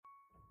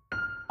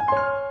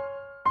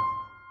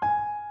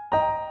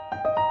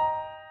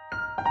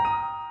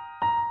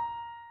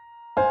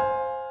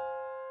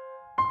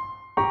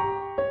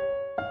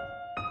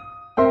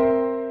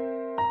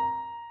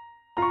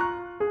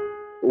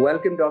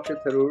Welcome, Dr.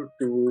 Tharoor,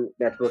 to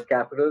Network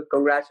Capital.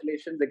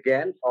 Congratulations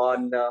again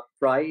on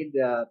Pride,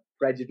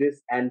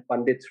 Prejudice, and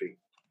Punditry.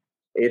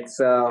 It's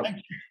uh, Thank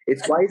you.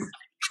 it's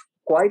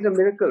quite a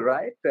miracle,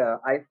 right?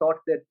 I thought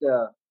that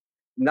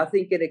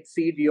nothing can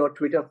exceed your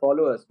Twitter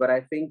followers, but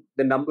I think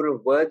the number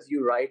of words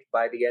you write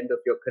by the end of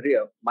your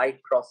career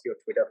might cross your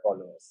Twitter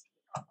followers.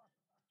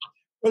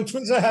 Well,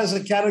 Twitter has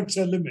a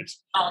character limit,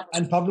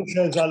 and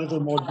publishers are a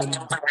little more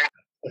generous.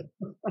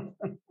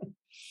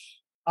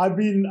 I've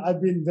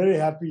been very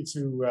happy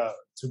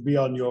to be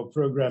on your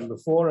program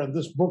before, and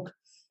this book,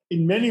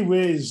 in many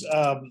ways,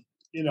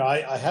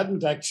 I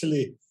hadn't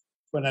actually,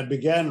 when I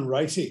began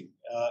writing,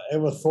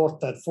 ever thought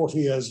that 40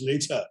 years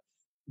later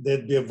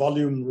there'd be a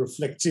volume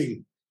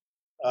reflecting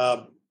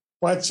uh,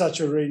 quite such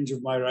a range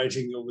of my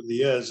writing over the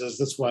years as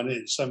this one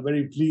is. So I'm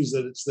very pleased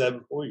that it's there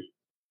before you.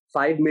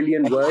 5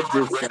 million words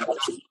is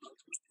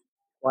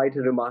quite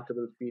a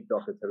remarkable feat,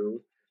 Dr. Tharoor.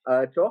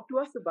 Talk to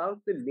us about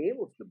the name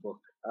of the book.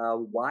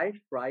 Why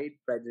Pride,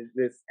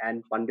 Prejudice,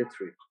 and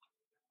Punditry?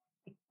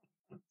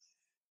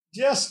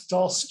 Just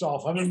tossed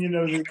off. I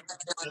mean,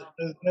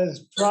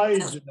 there's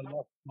pride in a lot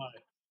of my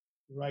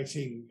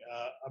writing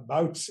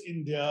about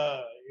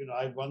India.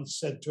 I once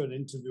said to an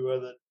interviewer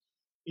that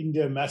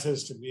India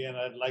matters to me and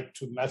I'd like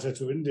to matter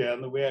to India.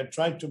 And the way I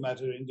tried to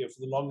matter to India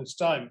for the longest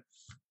time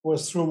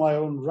was through my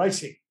own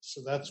writing.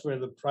 So that's where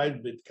the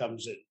pride bit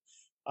comes in.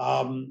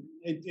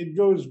 It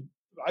goes,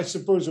 I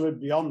suppose, a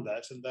bit beyond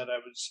that, and that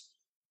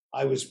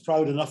I was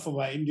proud enough of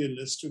my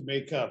Indianness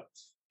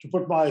to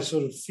put my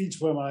sort of feet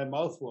where my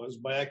mouth was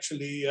by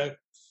actually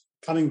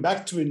coming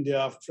back to India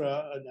after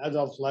an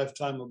adult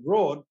lifetime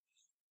abroad,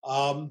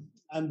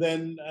 and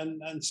then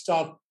and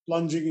start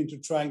plunging into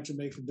trying to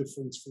make a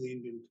difference for the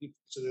Indian people.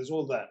 So there's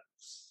all that.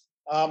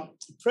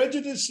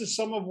 Prejudice is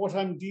some of what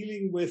I'm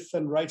dealing with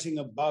and writing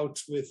about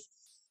with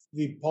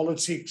the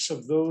politics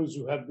of those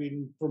who have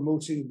been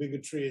promoting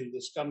bigotry in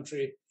this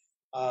country,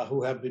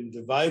 who have been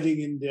dividing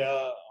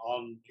India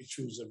on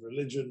issues of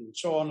religion and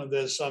so on. And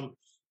there's some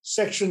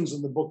sections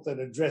in the book that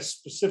address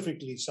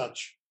specifically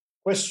such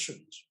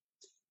questions.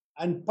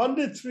 And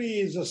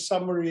Punditry is a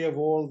summary of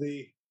all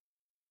the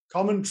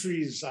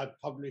commentaries I've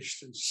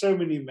published in so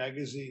many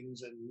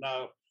magazines and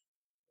now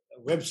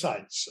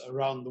websites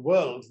around the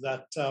world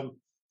that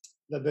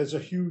there's a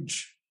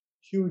huge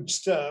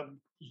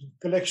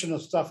collection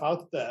of stuff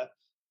out there,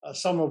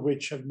 some of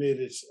which have made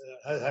it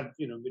have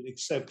been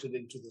accepted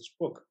into this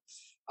book.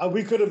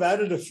 We could have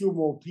added a few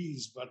more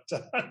P's, but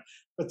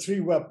three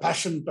were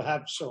passion,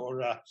 perhaps,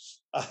 or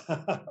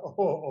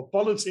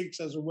politics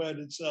as a word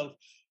itself.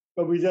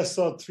 But we just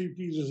thought three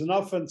P's was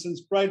enough. And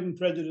since Pride and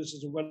Prejudice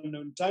is a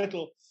well-known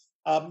title,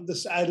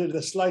 this added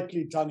a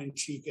slightly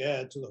tongue-in-cheek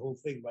air to the whole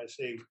thing by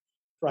saying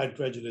Pride,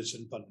 Prejudice,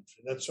 and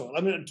Punditry. That's all.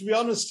 I mean, to be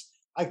honest,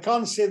 I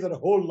can't say that a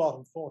whole lot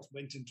of thought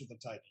went into the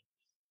title,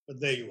 but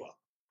there you are.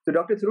 So,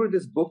 Dr. Tharoor,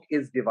 this book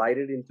is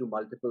divided into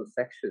multiple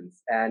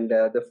sections. And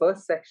the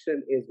first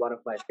section is one of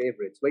my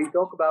favorites, where you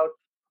talk about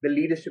the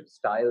leadership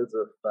styles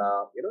of,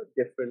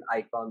 different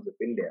icons of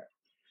India.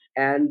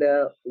 And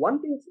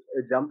one thing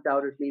jumped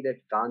out at me that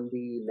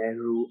Gandhi,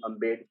 Nehru,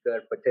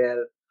 Ambedkar,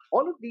 Patel,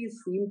 all of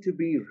these seem to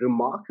be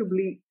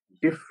remarkably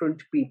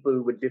different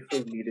people with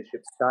different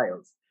leadership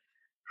styles.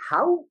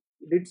 How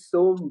did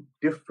so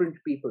different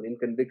people in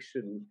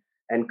conviction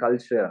and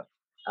culture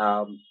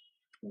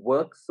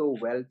work so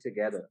well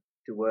together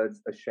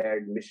towards a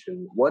shared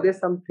mission? Were there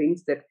some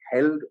things that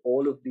held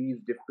all of these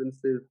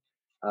differences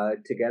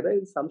together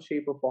in some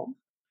shape or form?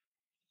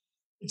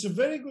 It's a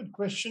very good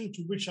question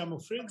to which I'm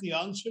afraid the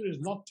answer is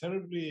not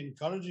terribly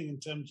encouraging in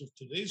terms of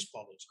today's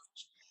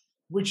politics,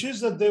 which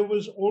is that there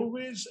was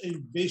always a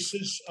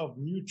basis of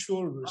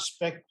mutual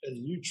respect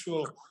and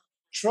mutual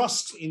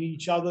trust in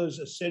each other's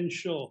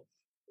essential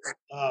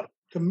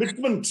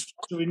commitment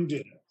to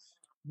India,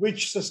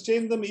 which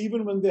sustained them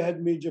even when they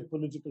had major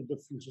political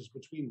differences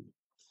between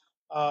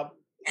them.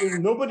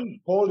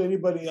 Nobody called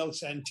anybody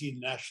else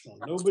anti-national.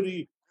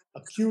 Nobody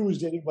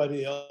accused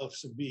anybody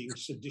else of being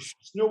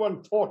seditious. No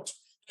one thought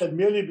that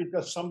merely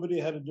because somebody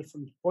had a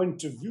different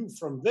point of view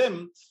from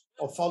them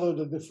or followed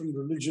a different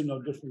religion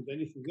or different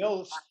anything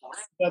else,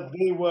 that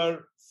they were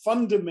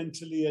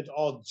fundamentally at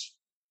odds.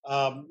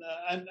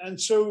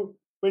 And so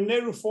when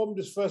Nehru formed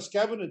his first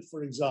cabinet,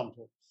 for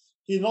example,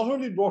 he not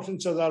only brought in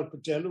Sardar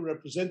Patel, who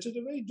represented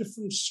a very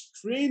different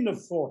strain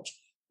of thought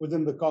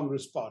within the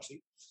Congress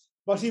party,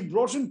 but he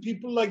brought in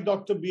people like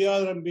Dr.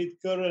 B.R.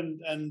 Ambedkar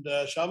and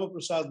Shyama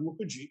Prasad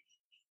Mukherjee,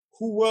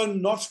 who were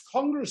not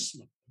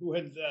congressmen, who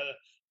had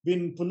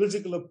been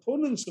political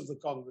opponents of the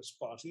Congress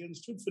party and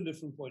stood for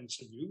different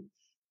points of view,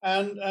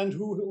 and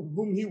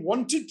whom he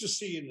wanted to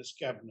see in his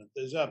cabinet.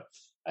 There's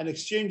an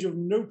exchange of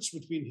notes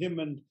between him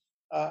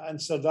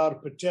and Sardar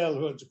Patel,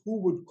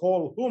 who would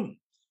call whom.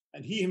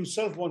 And he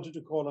himself wanted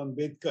to call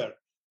Ambedkar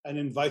and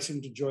invite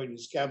him to join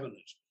his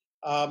cabinet.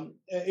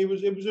 It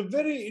was a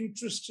very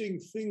interesting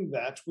thing,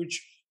 that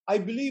which I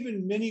believe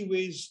in many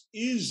ways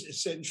is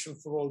essential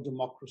for all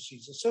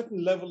democracies, a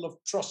certain level of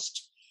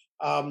trust.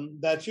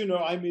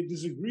 That, I may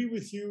disagree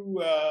with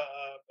you,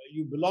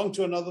 you belong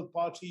to another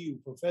party, you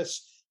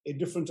profess a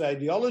different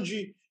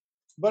ideology,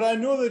 but I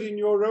know that in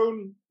your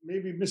own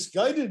maybe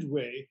misguided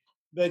way,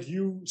 that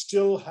you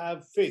still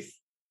have faith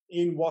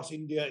in what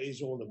India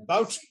is all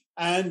about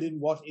and in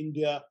what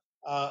India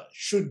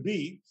should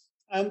be,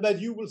 and that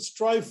you will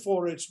strive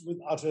for it with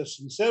utter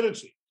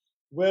sincerity.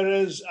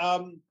 Whereas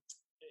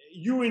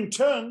you in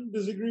turn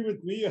disagree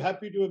with me, you're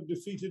happy to have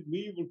defeated me,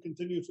 you will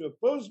continue to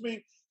oppose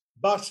me,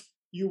 but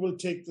you will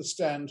take the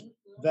stand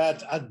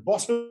that at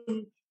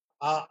bottom,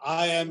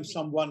 I am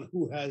someone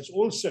who has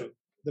also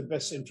the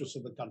best interests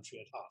of the country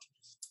at heart.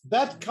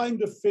 That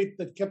kind of faith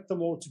that kept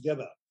them all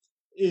together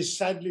is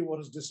sadly what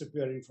is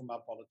disappearing from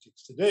our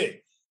politics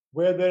today,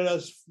 where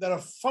there are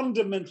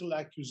fundamental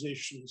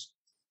accusations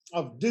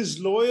of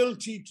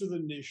disloyalty to the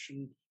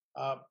nation.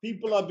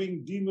 People are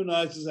being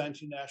demonized as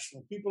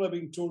anti-national. People are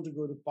being told to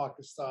go to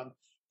Pakistan.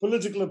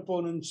 Political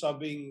opponents are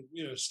being,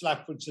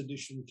 slapped with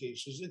sedition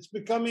cases. It's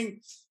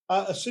becoming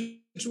a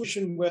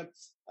situation where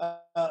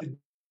the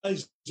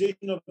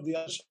demonization of the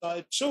other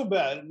side is so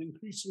bad, and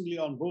increasingly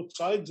on both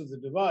sides of the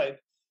divide,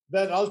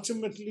 that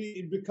ultimately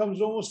it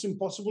becomes almost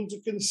impossible to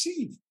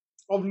conceive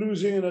of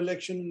losing an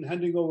election and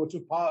handing over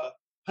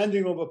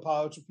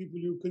power to people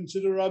you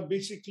consider are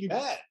basically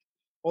bad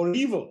or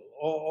evil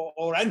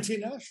or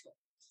anti-national.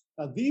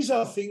 Now, these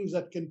are things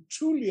that can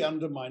truly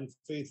undermine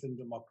faith in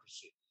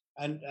democracy.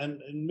 And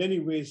in many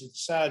ways,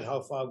 it's sad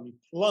how far we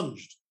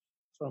plunged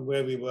from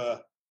where we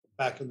were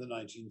back in the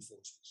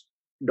 1940s.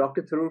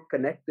 Dr. Tharoor,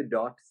 connect the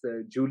dots,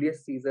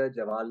 Julius Caesar,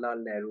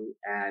 Jawaharlal Nehru,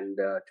 and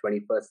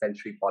 21st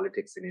century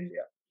politics in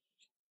India.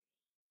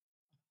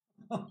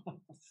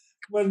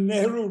 Well,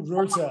 Nehru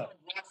wrote a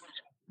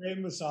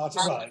famous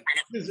article.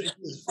 It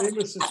is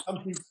famous as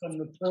some people are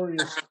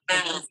notorious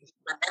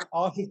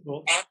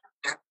article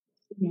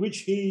in which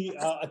he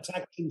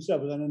attacked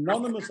himself. It was an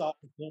anonymous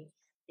article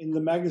in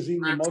the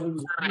magazine The Modern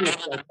Review,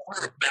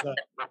 the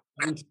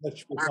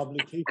intellectual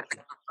publication.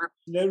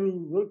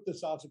 Nehru wrote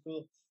this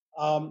article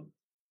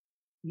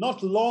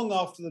not long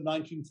after the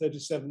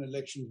 1937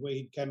 elections, where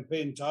he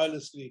campaigned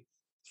tirelessly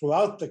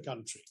throughout the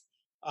country.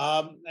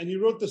 And he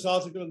wrote this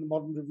article in the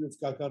Modern Review of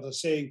Calcutta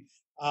saying,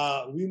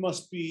 we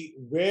must be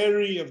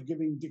wary of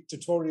giving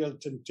dictatorial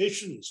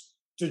temptations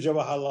to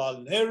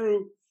Jawaharlal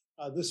Nehru.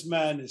 This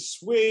man is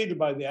swayed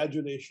by the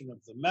adulation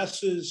of the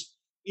masses.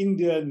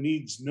 India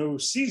needs no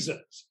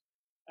Caesars.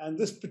 And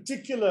this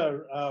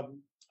particular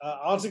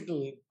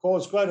article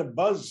caused quite a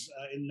buzz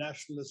in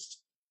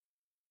nationalist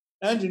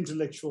and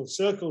intellectual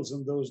circles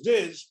in those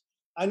days.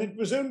 And it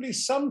was only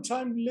some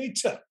time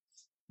later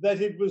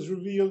that it was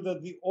revealed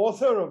that the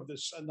author of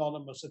this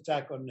anonymous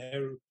attack on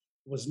Nehru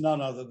was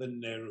none other than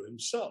Nehru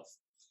himself.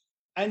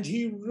 And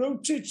he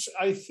wrote it,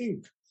 I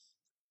think,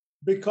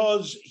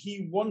 because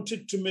he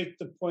wanted to make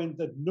the point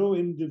that no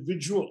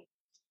individual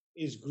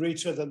is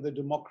greater than the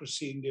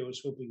democracy India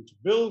was hoping to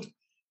build,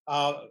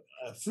 a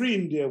free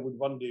India would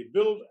one day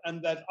build,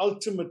 and that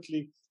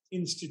ultimately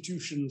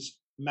institutions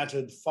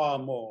mattered far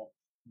more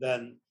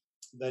than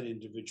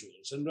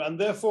individuals. And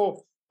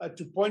therefore,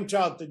 to point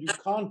out that you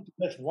can't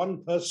let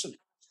one person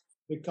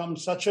become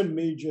such a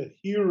major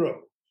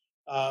hero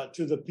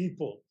to the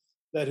people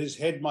that his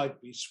head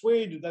might be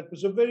swayed, that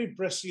was a very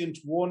prescient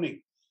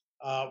warning,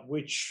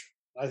 which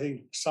I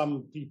think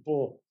some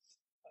people,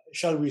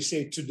 shall we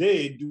say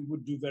today,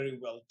 would do very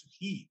well to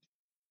heed.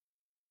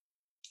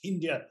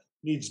 India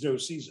needs no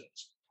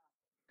Caesars.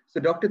 So,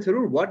 Dr.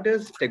 Tharoor, what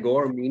does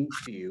Tagore mean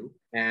to you?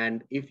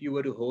 And if you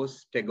were to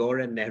host Tagore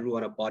and Nehru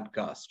on a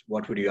podcast,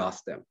 what would you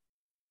ask them?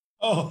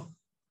 Oh,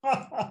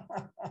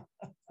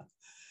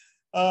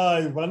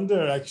 I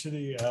wonder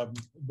actually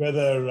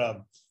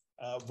whether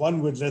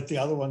one would let the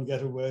other one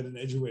get a word in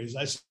edgeways.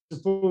 I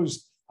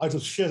suppose out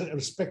of sheer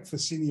respect for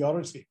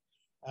seniority,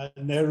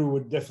 Nehru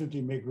would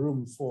definitely make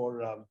room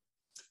for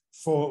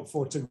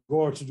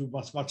Tagore to do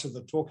much of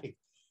the talking.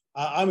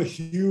 I'm a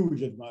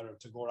huge admirer of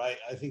Tagore.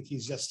 I think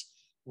he's just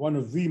one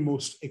of the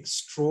most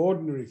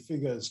extraordinary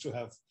figures to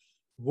have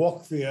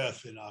walked the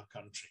earth in our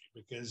country.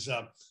 Because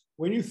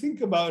when you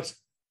think about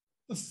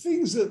the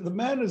things that the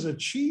man has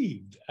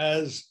achieved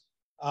as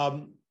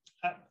a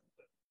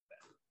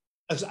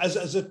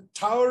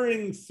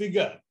towering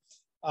figure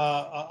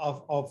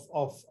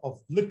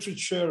of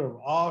literature,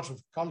 of art,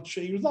 of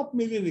culture, he was not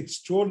merely an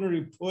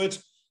extraordinary poet,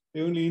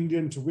 the only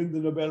Indian to win the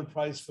Nobel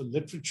Prize for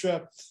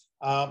Literature.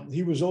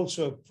 He was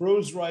also a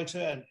prose writer,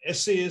 an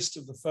essayist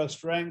of the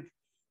first rank.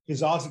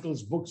 His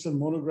articles, books, and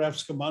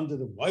monographs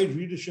commanded a wide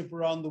readership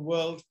around the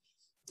world.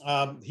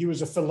 He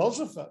was a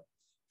philosopher,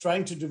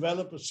 trying to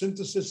develop a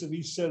synthesis of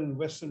Eastern and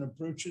Western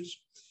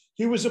approaches.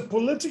 He was a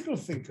political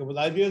thinker with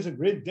ideas of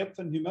great depth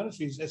and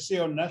humanity. His essay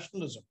on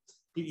nationalism,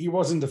 he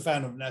wasn't a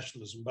fan of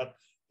nationalism, but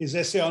his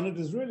essay on it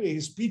is really,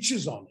 his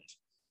speeches on it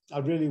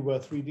are really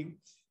worth reading.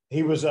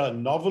 He was a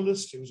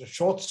novelist, he was a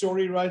short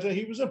story writer,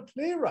 he was a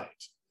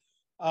playwright.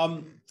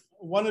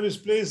 one of his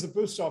plays, The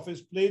Post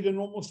Office, played in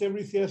almost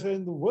every theater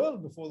in the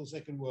world before the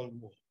Second World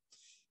War.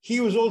 He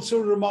was also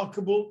a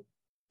remarkable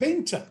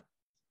painter,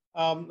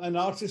 an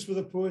artist with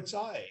a poet's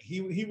eye.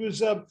 He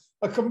was a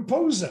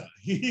composer.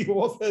 He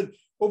authored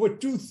over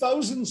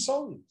 2,000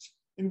 songs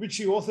in which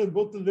he authored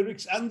both the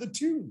lyrics and the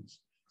tunes.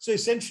 So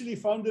essentially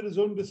founded his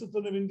own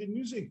discipline of Indian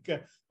music,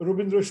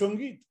 Rabindra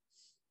Sangeet.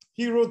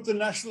 He wrote the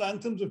national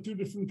anthems of two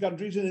different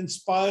countries and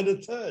inspired a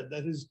third,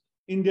 that is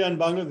India and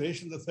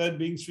Bangladesh, and the third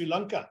being Sri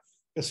Lanka.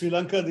 Because Sri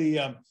Lanka,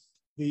 the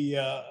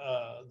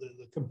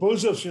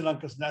composer of Sri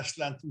Lanka's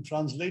national anthem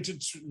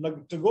translated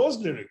Tagore's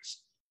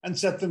lyrics and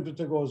set them to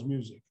Tagore's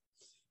music.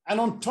 And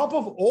on top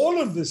of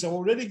all of this, I've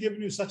already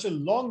given you such a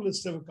long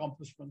list of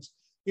accomplishments.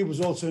 He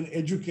was also an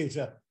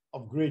educator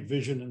of great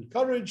vision and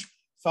courage,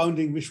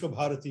 founding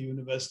Vishwabharati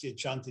University at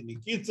Shanti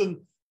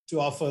Niketan to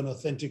offer an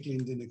authentically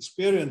Indian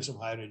experience of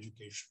higher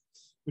education,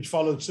 which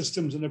followed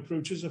systems and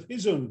approaches of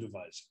his own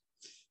devising.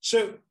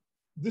 So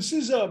this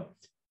is a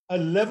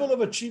level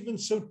of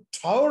achievement so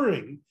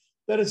towering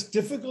that it's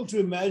difficult to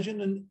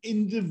imagine an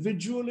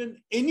individual in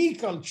any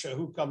culture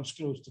who comes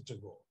close to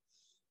Tagore.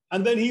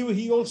 And then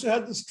he also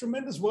had this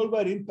tremendous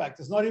worldwide impact.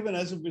 It's not even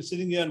as if we're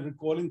sitting here and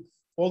recalling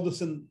all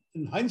this in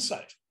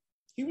hindsight.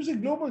 He was a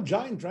global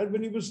giant, right?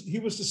 When he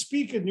was to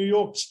speak at New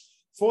York's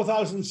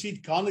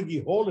 4,000-seat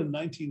Carnegie Hall in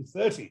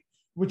 1930,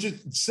 which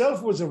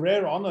itself was a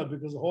rare honor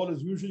because the hall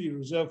is usually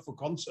reserved for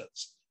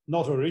concerts,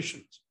 not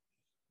orations.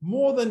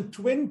 More than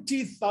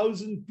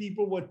 20,000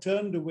 people were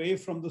turned away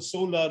from the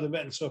sold-out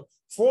event. So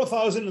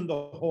 4,000 in the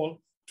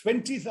hall,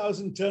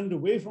 20,000 turned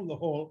away from the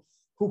hall,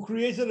 who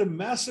created a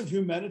massive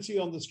humanity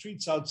on the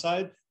streets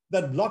outside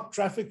that blocked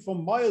traffic for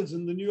miles,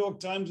 and the New York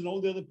Times and all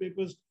the other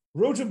papers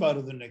wrote about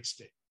it the next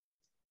day.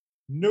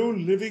 No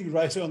living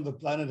writer on the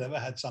planet ever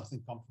had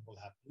something comparable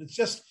happen. It's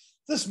just,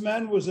 this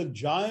man was a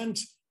giant,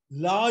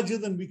 larger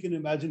than we can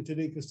imagine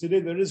today, because today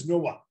there is no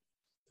one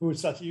who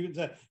is such. You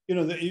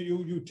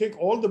take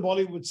all the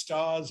Bollywood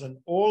stars and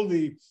all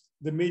the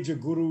major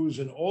gurus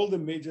and all the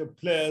major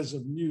players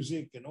of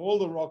music and all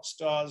the rock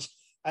stars,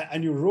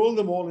 and you roll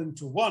them all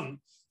into one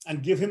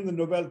and give him the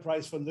Nobel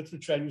Prize for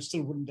Literature, and you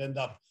still wouldn't end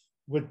up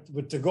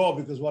with Tagore,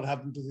 because what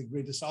happened to the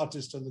greatest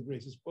artist or the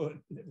greatest poet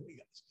and everything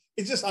else?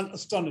 It's just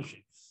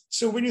astonishing.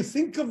 So when you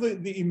think of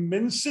the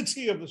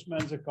immensity of this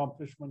man's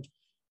accomplishment,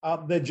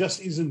 there just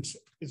isn't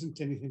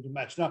anything to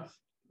match. Now,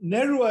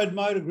 Nehru I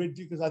admire a great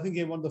deal because I think he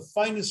had one of the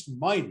finest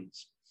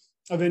minds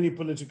of any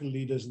political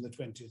leaders in the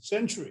 20th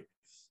century.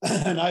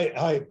 And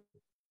I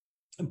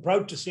am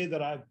proud to say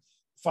that I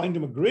find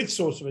him a great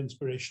source of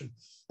inspiration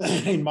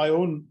in my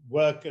own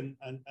work and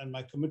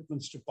my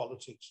commitments to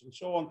politics and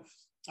so on.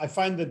 I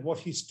find that what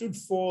he stood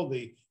for,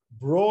 the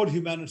broad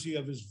humanity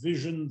of his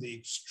vision, the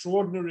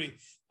extraordinary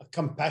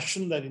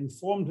compassion that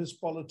informed his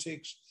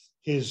politics,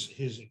 his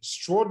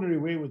extraordinary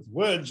way with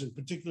words, and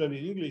particularly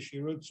in English, he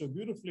wrote so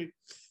beautifully,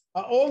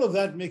 all of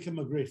that make him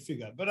a great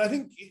figure. But I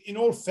think in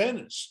all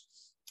fairness,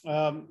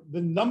 the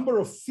number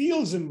of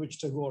fields in which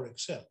Tagore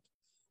excelled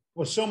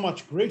was so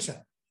much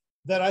greater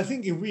that I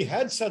think if we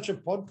had such a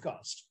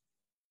podcast,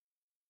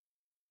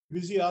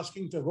 busy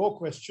asking Tagore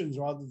questions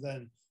rather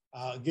than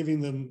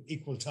giving them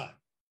equal time.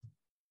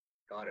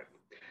 Got it.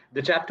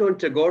 The chapter on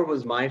Tagore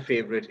was my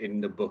favorite in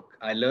the book.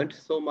 I learned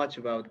so much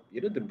about,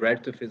 the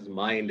breadth of his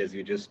mind, as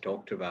you just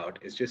talked about.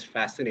 It's just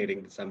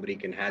fascinating that somebody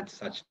can have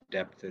such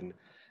depth and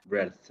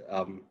breadth.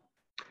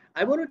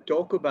 I want to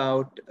talk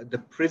about the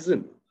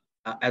prison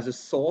as a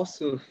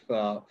source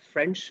of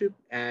friendship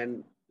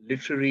and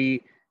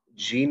literary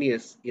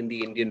genius in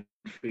the Indian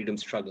freedom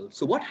struggle.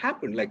 So what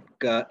happened?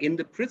 In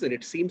the prison,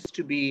 it seems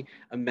to be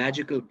a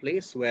magical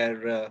place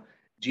where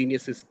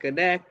geniuses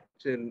connect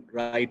and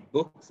write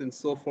books and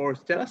so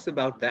forth. Tell us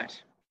about that.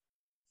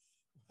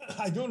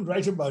 I don't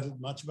write about it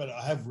much, but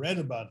I have read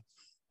about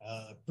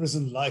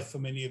prison life for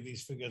many of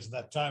these figures at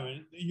that time.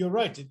 And you're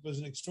right, it was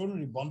an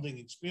extraordinary bonding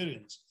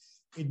experience.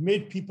 It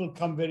made people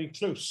come very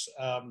close.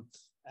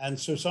 And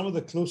so some of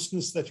the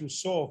closeness that you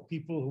saw of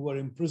people who were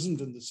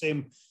imprisoned in the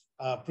same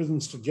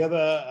prisons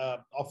together,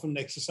 often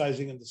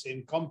exercising in the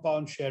same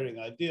compound, sharing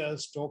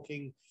ideas,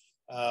 talking,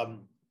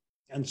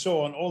 and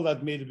so on, all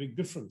that made a big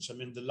difference. I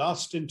mean, the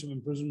last stint of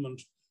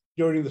imprisonment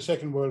during the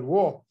Second World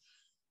War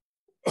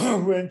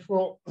went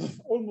for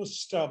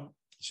almost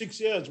 6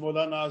 years.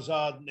 Maulana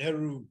Azad,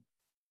 Nehru,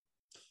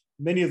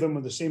 many of them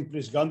in the same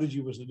place.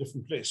 Gandhiji was in a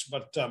different place.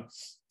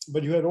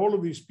 But you had all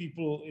of these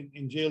people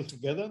in jail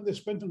together. And they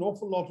spent an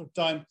awful lot of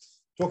time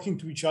talking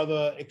to each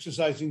other,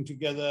 exercising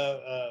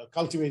together,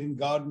 cultivating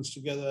gardens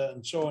together,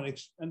 and so on.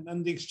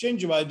 And the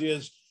exchange of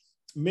ideas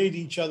made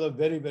each other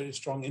very, very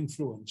strong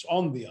influence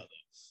on the other.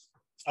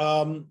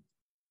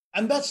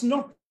 And that's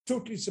not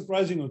totally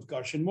surprising,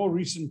 Utkarsh. In more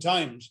recent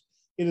times,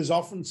 it is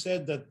often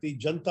said that the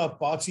Janata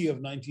Party of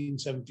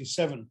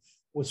 1977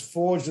 was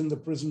forged in the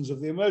prisons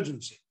of the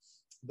emergency,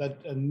 that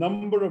a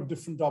number of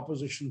different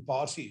opposition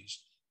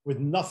parties with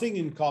nothing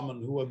in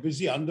common who were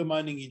busy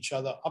undermining each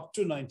other up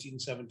to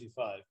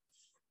 1975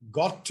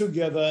 got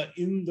together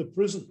in the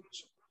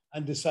prisons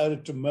and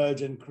decided to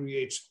merge and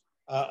create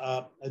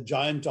a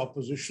giant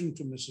opposition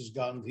to Mrs.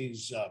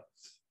 Gandhi's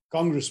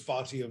Congress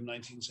Party of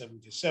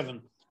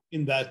 1977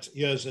 in that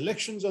year's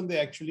elections, and they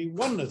actually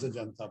won as a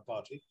Janata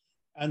Party.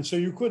 And so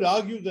you could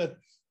argue that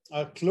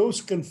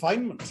close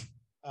confinement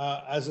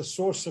as a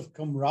source of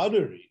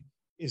camaraderie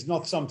is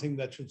not something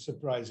that should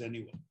surprise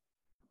anyone.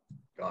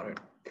 Got it.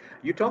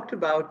 You talked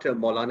about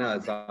Maulana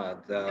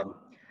Azad.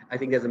 I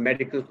think there's a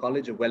medical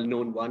college, a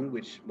well-known one,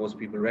 which most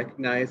people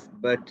recognize.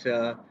 But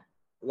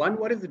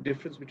what is the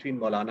difference between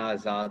Maulana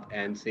Azad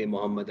and, say,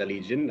 Muhammad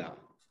Ali Jinnah?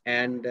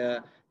 And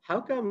how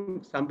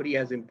come somebody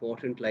as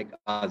important like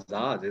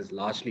Azad is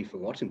largely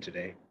forgotten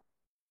today?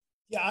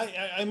 Yeah,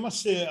 I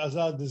must say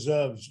Azad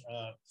deserves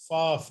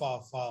far,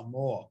 far, far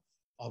more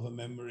of a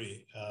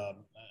memory.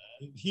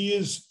 He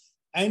is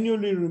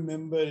annually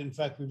remembered. In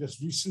fact, we've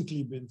just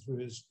recently been through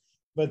his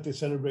birthday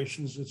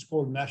celebrations. It's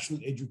called National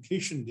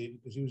Education Day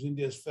because he was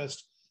India's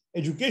first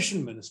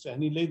education minister,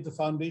 and he laid the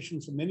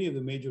foundations for many of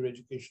the major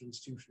education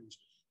institutions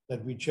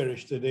that we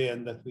cherish today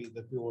and that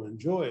we all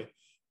enjoy.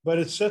 But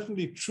it's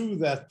certainly true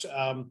that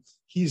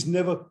he's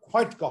never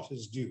quite got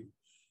his due.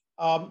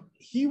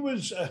 He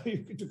was,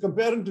 to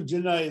compare him to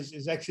Jinnah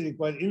is actually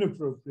quite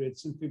inappropriate,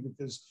 simply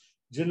because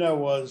Jinnah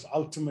was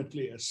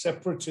ultimately a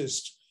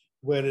separatist,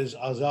 whereas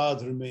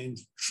Azad remained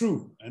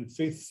true and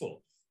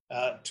faithful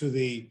to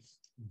the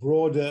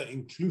broader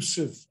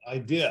inclusive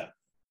idea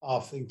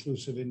of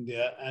inclusive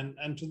India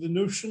and to the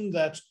notion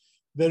that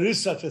there is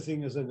such a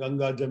thing as a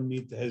Ganga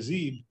Jamni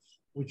Tehzeeb,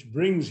 which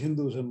brings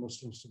Hindus and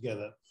Muslims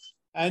together.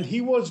 And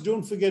he was,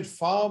 don't forget,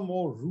 far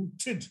more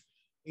rooted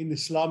in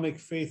Islamic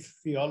faith,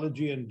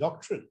 theology, and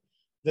doctrine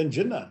than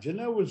Jinnah.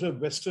 Jinnah was a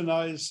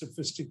westernized,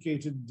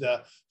 sophisticated,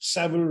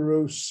 Savile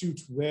Row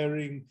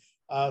suit-wearing,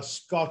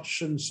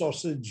 scotch and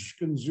sausage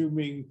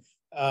consuming,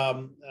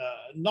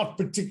 not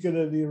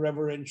particularly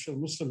reverential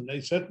Muslim.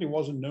 He certainly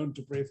wasn't known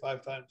to pray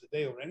 5 times a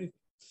day or anything.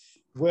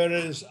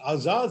 Whereas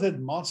Azad had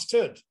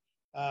mastered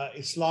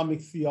Islamic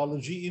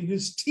theology in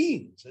his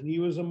teens, and he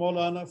was a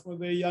Maulana from a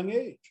very young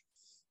age.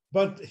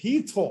 But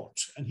he thought,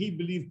 and he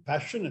believed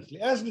passionately,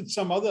 as did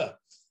some other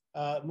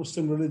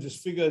Muslim religious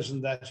figures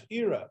in that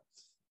era,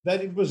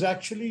 that it was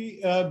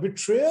actually a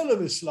betrayal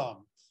of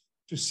Islam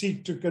to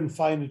seek to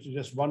confine it to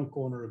just one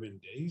corner of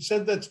India. He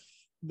said that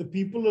the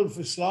people of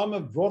Islam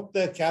have brought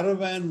their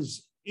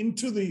caravans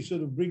into the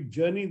sort of big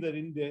journey that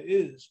India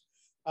is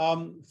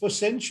for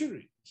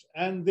centuries,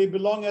 and they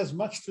belong as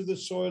much to the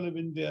soil of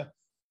India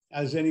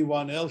as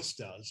anyone else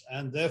does.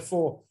 And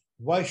therefore,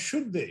 why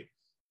should they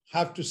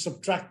have to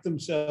subtract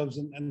themselves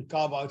and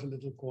carve out a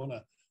little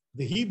corner?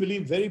 He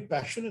believed very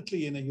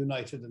passionately in a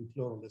united and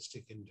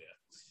pluralistic India.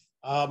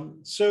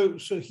 So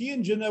he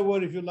and Jinnah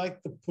were, if you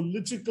like, the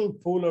political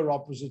polar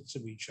opposites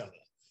of each other.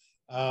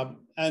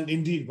 And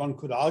indeed, one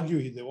could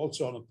argue they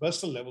also, on a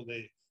personal level,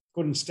 they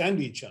couldn't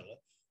stand each other.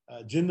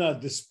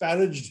 Jinnah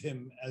disparaged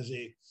him as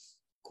a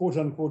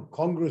quote-unquote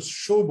Congress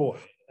showboy,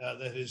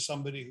 that is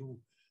somebody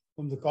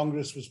whom the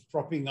Congress was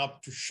propping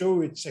up to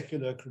show its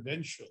secular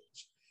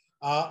credentials.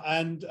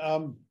 And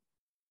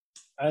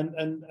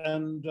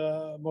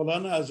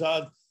Maulana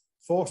Azad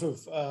thought of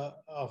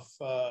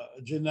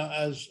Jinnah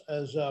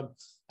as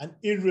an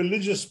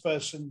irreligious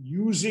person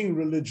using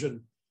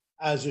religion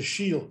as a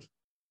shield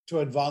to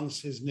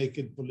advance his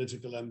naked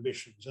political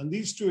ambitions. And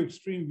these two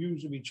extreme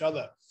views of each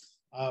other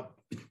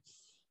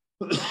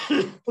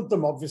put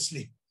them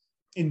obviously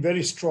in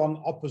very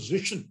strong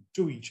opposition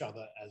to each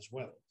other as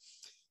well.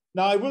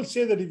 Now, I will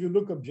say that if you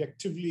look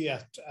objectively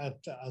at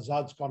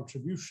Azad's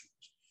contributions,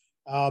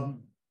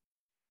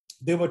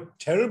 they were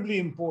terribly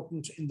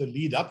important in the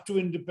lead up to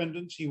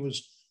independence. He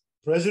was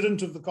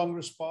president of the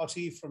Congress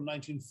Party from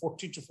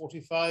 1940 to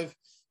 45.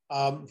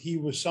 He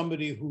was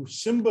somebody who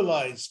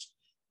symbolized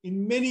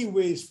in many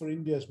ways for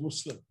India's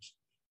Muslims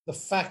the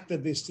fact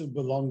that they still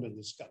belonged in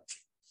this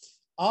country.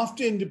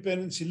 After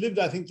independence, he lived,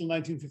 I think, till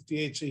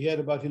 1958, so he had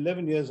about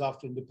 11 years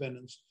after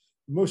independence,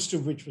 most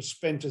of which was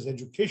spent as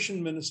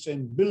education minister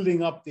in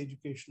building up the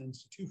education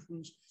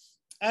institutions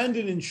and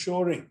in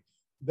ensuring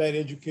that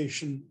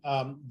education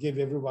gave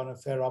everyone a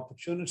fair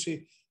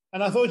opportunity.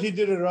 And I thought he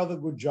did a rather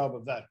good job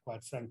of that,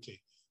 quite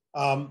frankly.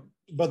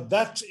 But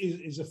that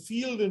is a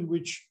field in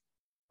which,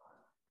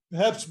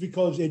 perhaps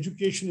because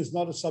education is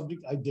not a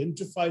subject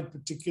identified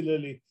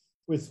particularly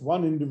with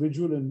one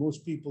individual in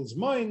most people's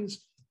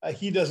minds,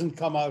 he doesn't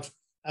come out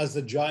as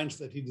the giant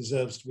that he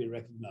deserves to be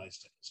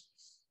recognized as.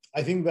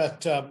 I think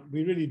that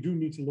we really do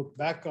need to look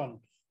back on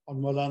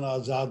Maulana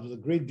Azad with a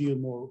great deal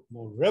more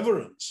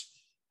reverence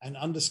and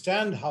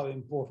understand how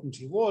important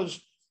he was.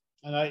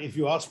 And if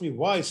you ask me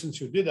why, since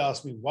you did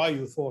ask me why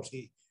you thought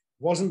he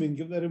wasn't being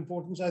given that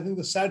importance, I think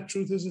the sad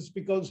truth is it's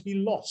because he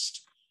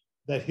lost,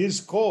 that his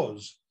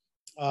cause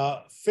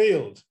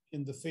failed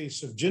in the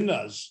face of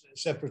Jinnah's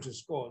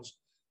separatist cause.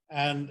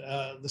 And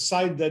the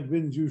side that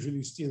wins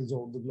usually steals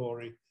all the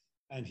glory.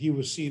 And he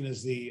was seen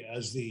as the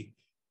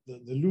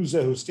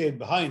loser who stayed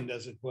behind,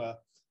 as it were,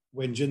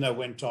 when Jinnah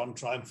went on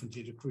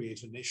triumphantly to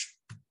create a nation.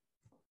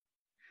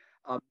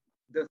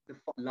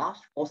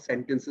 last four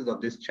sentences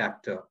of this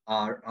chapter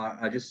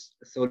are just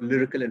so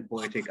lyrical and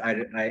poetic.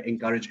 I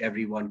encourage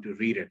everyone to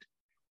read it.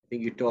 I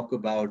think you talk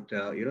about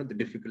the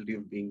difficulty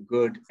of being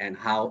good and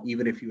how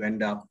even if you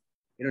end up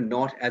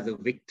not as a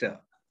victor,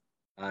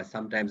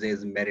 sometimes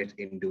there's merit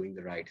in doing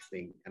the right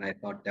thing. And I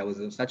thought that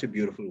was such a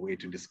beautiful way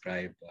to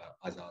describe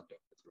Azad,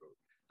 Dr. Tharoor.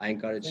 I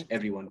encourage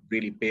everyone to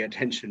really pay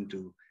attention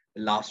to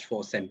the last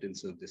four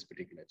sentences of this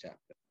particular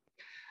chapter.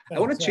 I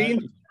want to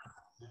change.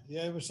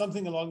 Yeah, it was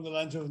something along the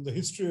lines of, in the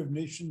history of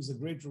nations, the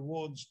great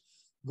rewards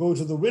go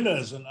to the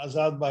winners, and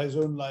Azad, by his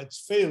own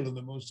lights, failed in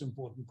the most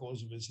important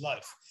cause of his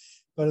life.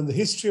 But in the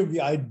history of the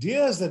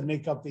ideas that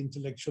make up the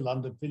intellectual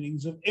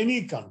underpinnings of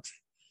any country,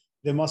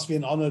 there must be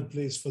an honored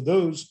place for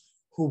those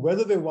who,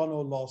 whether they won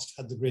or lost,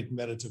 had the great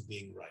merit of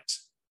being right.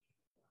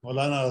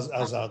 Maulana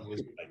Azad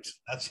was right.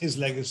 That's his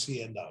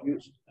legacy and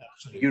ours.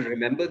 Absolutely. You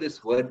remember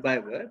this word by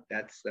word?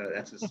 That's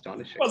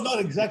astonishing. Well, not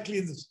exactly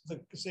the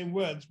same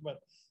words, but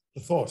the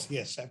thought,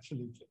 yes,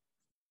 absolutely.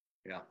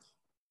 Yeah.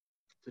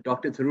 So,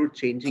 Dr. Tharoor,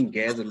 changing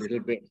gears a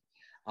little bit.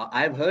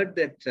 I've heard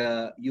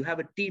that you have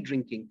a tea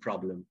drinking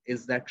problem.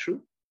 Is that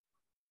true?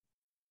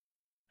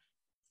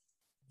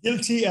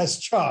 Guilty as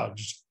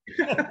charged.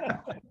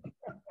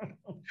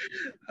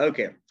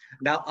 Okay.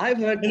 Now, I've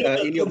heard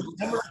in your book...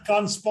 I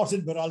can't spot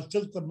it, but I'll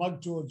tilt the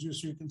mug towards you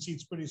so you can see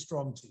it's pretty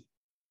strong tea.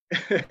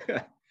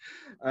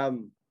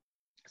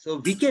 So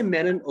V.K.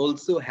 Menon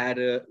also had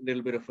a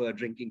little bit of a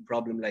drinking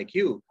problem like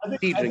you. I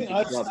think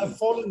I've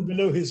fallen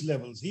below his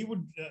levels. He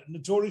would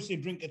notoriously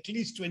drink at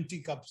least 20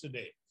 cups a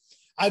day.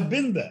 I've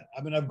been there.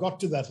 I mean, I've got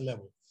to that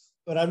level.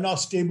 But I've now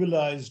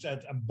stabilized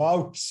at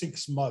about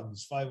 6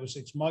 mugs, 5 or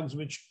 6 mugs,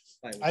 which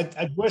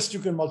at worst you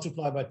can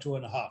multiply by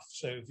 2.5.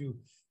 So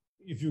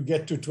if you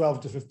get to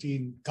 12 to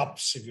 15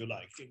 cups, if you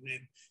like.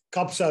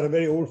 Cups are a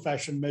very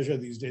old-fashioned measure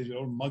these days. We're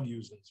all mug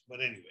users.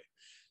 But anyway,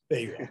 there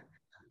you are.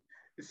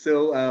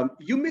 So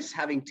you miss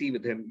having tea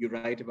with him. You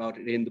write about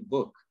it in the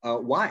book.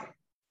 Why?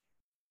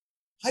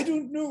 I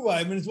don't know why.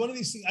 I mean, it's one of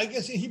these things. I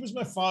guess he was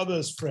my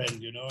father's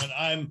friend,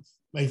 and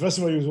first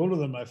of all, he was older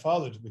than my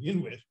father to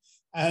begin with.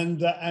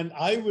 And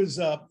I was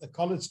a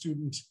college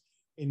student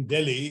in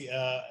Delhi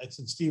at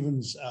St.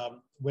 Stephen's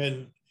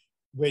when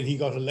he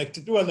got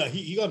elected. Well, no,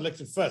 he got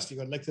elected first. He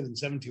got elected in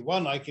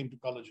 71. I came to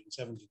college in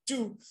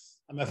 72.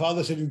 And my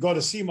father said, "You've got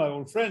to see my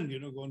old friend,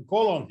 go and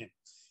call on him."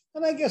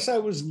 And I guess I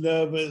was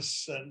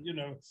nervous. And,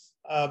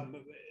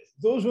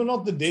 those were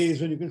not the days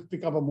when you could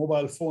pick up a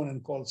mobile phone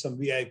and call some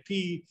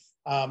VIP.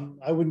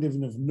 I wouldn't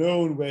even have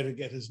known where to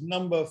get his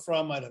number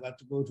from. I'd have had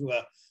to go to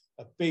a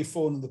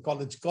payphone in the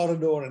college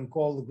corridor and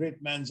call the great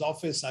man's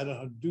office. I don't know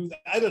how to do that.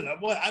 I don't know.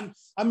 Well,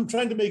 I'm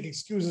trying to make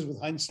excuses with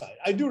hindsight.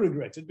 I do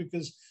regret it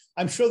because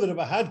I'm sure that if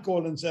I had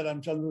called and said,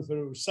 "I'm Chandra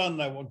Tharoor's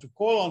son, I want to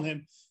call on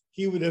him,"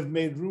 he would have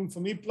made room for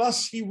me.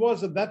 Plus, he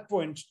was at that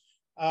point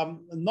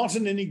not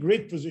in any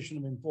great position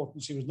of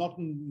importance. He was not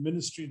in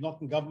ministry,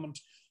 not in government.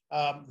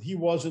 He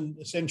was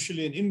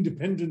essentially an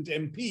independent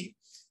MP,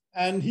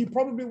 and he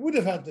probably would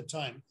have had the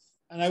time,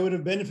 and I would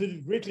have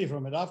benefited greatly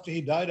from it. After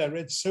he died, I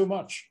read so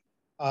much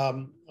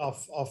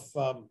of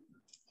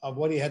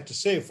what he had to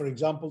say. For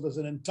example, there's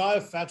an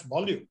entire fat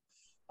volume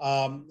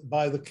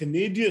by the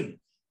Canadian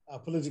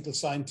political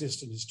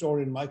scientist and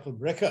historian Michael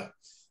Brecker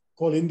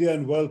called "India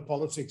and World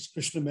Politics,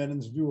 Krishna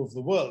Menon's View of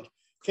the World."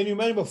 Can you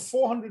imagine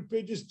 400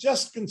 pages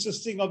just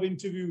consisting of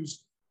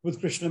interviews with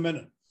Krishna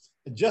Menon,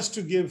 just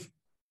to give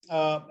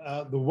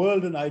the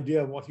world an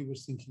idea of what he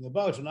was thinking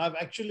about? And I've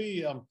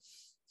actually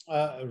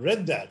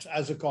read that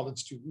as a college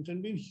student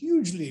and been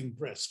hugely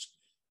impressed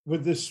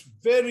with this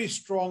very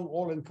strong,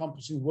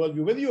 all-encompassing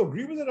worldview. Whether you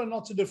agree with it or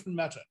not, it's a different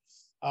matter.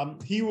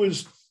 He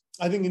was,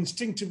 I think,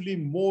 instinctively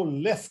more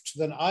left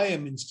than I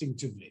am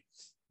instinctively.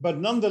 But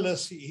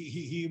nonetheless,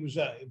 he was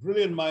a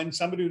brilliant mind,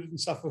 somebody who didn't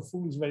suffer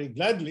fools very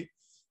gladly,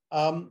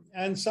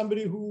 and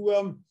somebody who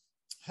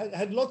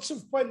had lots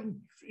of quite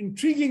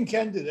intriguing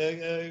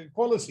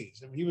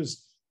qualities. I mean, he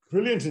was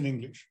brilliant in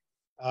English,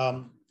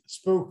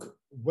 spoke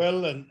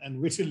well and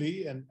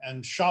wittily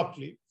and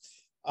sharply.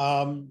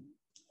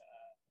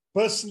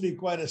 Personally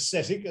quite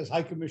ascetic. As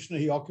High Commissioner,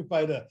 he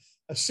occupied a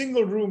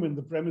single room in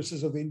the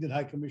premises of the Indian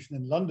High Commission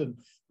in London,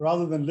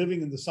 rather than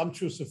living in the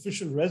sumptuous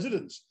official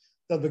residence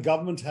that the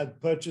government had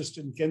purchased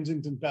in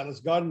Kensington Palace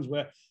Gardens,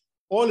 where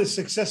all his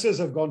successors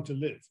have gone to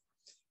live.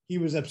 He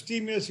was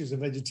abstemious, he was a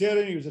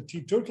vegetarian, he was a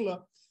teetotaler,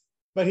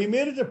 but he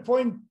made it a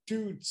point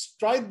to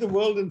stride the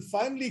world and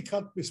finally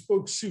cut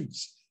bespoke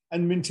suits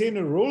and maintain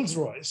a Rolls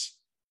Royce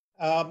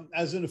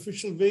as an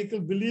official vehicle,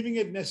 believing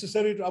it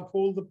necessary to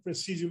uphold the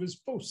prestige of his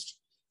post.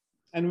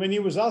 And when he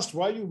was asked,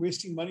 "Why are you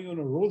wasting money on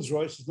a Rolls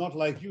Royce? It's not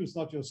like you, it's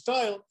not your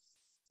style."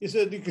 He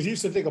said, because he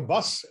used to take a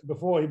bus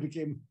before he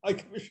became High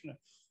Commissioner.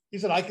 He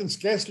said, "I can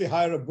scarcely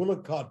hire a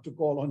bullock cart to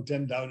call on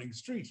 10 Downing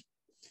Street."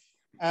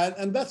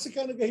 And that's the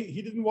kind of guy.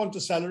 He didn't want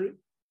a salary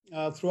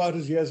throughout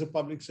his years of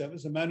public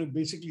service, a man who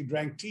basically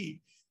drank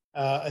tea.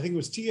 I think it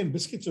was tea and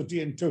biscuits or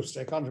tea and toast.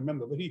 I can't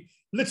remember, but he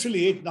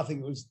literally ate nothing.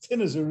 It was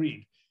thin as a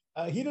reed.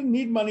 He didn't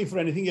need money for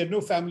anything. He had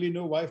no family,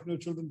 no wife, no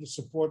children to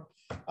support.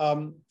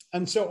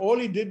 And so all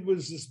he did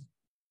was just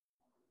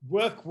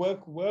work,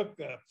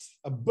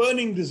 a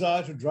burning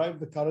desire to drive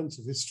the currents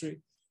of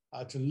history,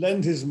 to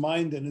lend his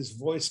mind and his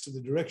voice to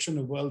the direction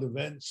of world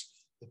events,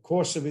 the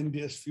course of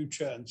India's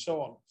future, and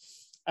so on.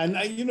 And,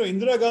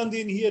 Indira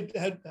Gandhi and he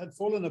had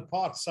fallen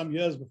apart some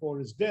years before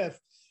his death.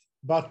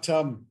 But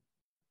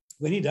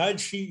when he died,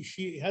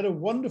 she had a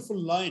wonderful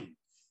line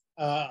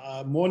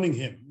mourning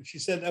him. She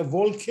said, "A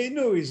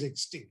volcano is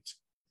extinct."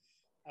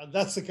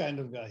 That's the kind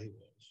of guy he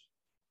was.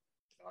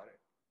 Got it.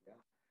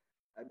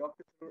 Yeah.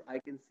 Dr. Tharoor, I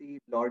can see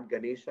Lord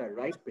Ganesha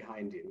right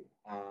behind you,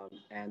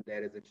 and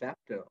there is a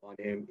chapter on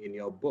him in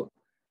your book.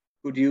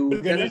 Could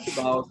you tell us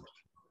about?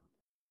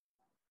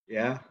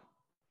 Yeah.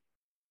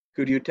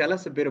 Could you tell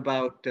us a bit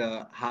about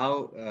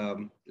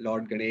how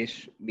Lord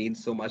Ganesh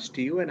means so much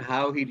to you, and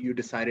how you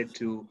decided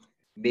to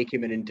make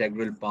him an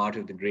integral part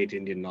of the great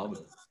Indian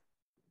novel?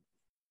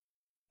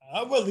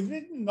 Well, the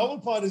great novel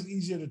part is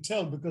easier to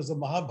tell because the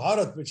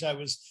Mahabharata, which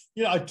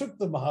I took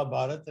the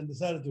Mahabharata and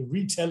decided to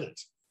retell it.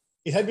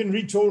 It had been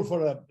retold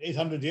for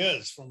 800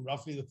 years, from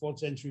roughly the 4th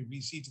century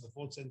BC to the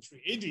 4th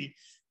century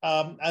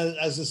AD,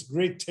 as this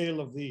great tale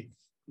of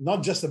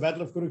not just the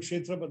Battle of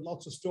Kurukshetra, but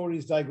lots of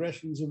stories,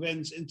 digressions,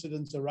 events,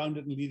 incidents around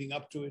it and leading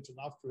up to it and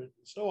after it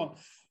and so on.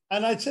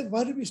 And I said,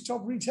 why did we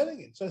stop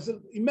retelling it? So I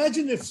said,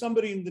 imagine if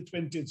somebody in the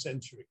 20th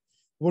century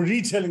were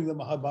retelling the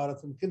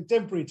Mahabharata in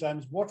contemporary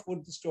times, what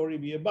would the story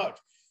be about?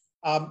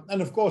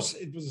 And of course,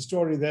 it was a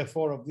story,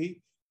 therefore, of the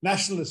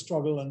nationalist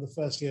struggle and the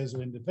first years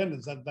of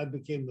independence. That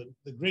became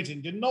the great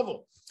Indian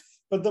novel.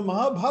 But the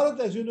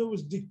Mahabharata, as you know,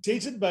 was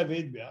dictated by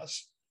Ved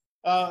Vyas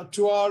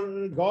to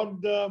our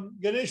god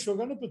Ganesh or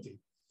Ganapati.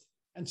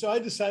 And so I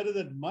decided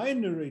that my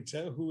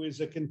narrator, who is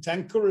a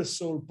cantankerous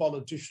soul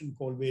politician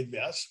called Ved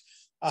Vyas,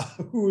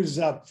 who is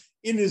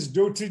in his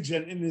dotage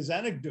and in his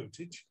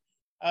anecdotage,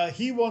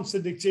 he wants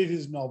to dictate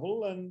his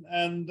novel,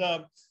 and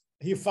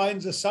he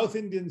finds a South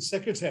Indian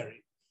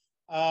secretary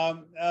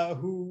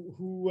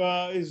who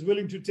is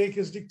willing to take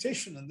his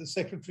dictation. And the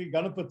secretary,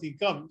 Ganapati,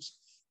 comes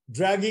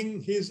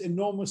dragging his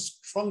enormous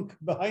trunk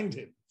behind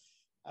him,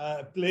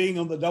 playing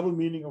on the double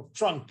meaning of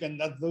trunk,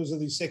 and those are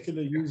the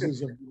secular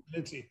uses of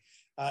utility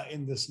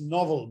in this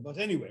novel. But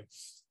anyway,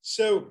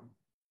 so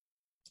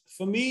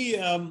for me,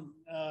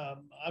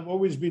 I've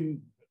always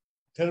been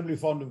terribly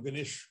fond of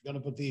Ganesh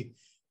Ganapati,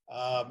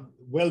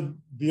 well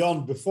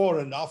beyond before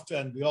and after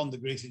and beyond the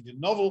great Indian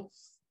novel.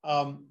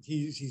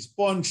 He's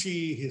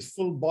paunchy, he's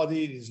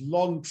full-bodied, he's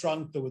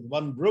long-trunked with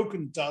one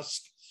broken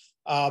tusk,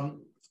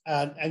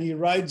 and he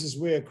rides his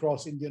way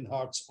across Indian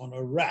hearts on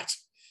a rat.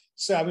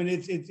 So, I mean,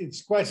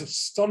 it's quite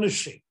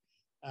astonishing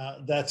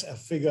that a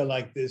figure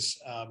like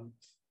this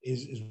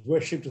is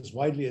worshipped as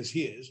widely as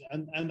he is.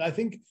 And I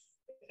think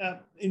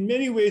in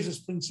many ways his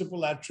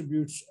principal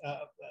attributes,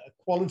 a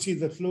quality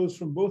that flows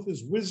from both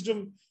his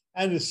wisdom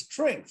and his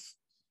strength,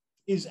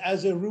 is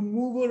as a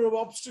remover of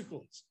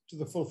obstacles to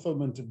the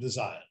fulfillment of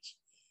desires.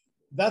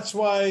 That's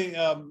why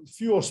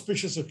few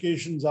auspicious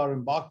occasions are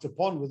embarked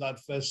upon without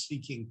first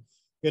seeking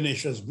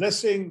Ganesha's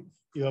blessing.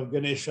 You have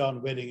Ganesha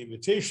on wedding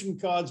invitation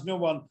cards. No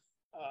one,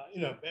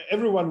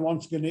 everyone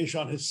wants Ganesha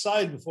on his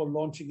side before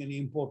launching any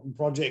important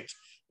project.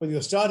 When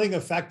you're starting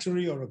a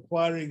factory or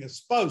acquiring a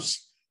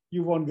spouse,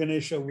 you want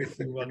Ganesha with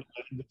you on an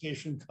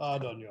invitation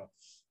card,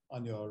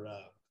 on your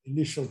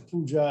initial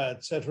puja,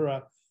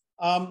 etc.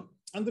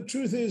 And the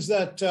truth is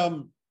that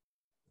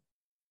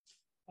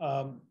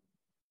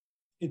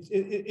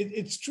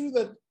it's true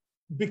that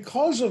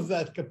because of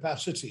that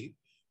capacity,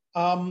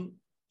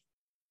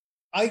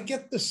 I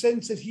get the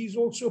sense that he's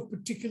also a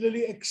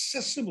particularly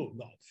accessible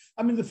God.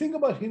 I mean, the thing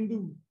about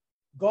Hindu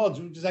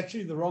gods, which is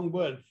actually the wrong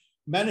word,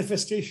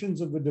 manifestations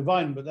of the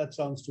divine, but that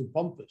sounds too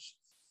pompous,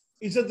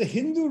 is that the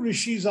Hindu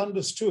rishis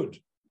understood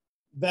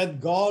that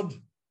God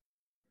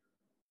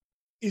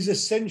is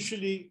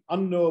essentially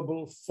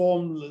unknowable,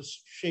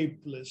 formless,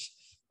 shapeless,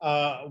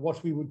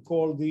 what we would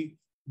call the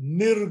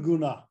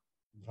Nirguna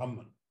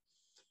Brahman.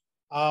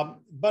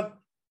 But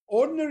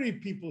ordinary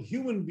people,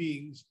 human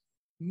beings,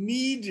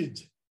 needed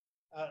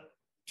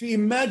to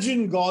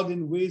imagine God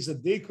in ways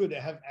that they could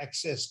have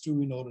access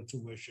to in order to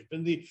worship.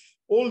 In the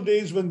old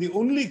days, when the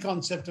only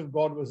concept of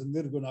God was a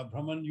Nirguna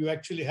Brahman, you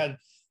actually had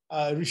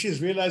rishis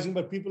realizing,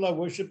 but people are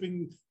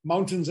worshipping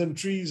mountains and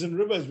trees and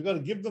rivers. We've got to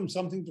give them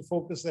something to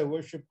focus their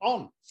worship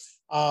on.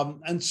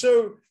 And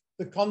so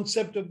the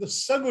concept of the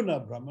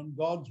Saguna Brahman,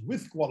 gods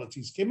with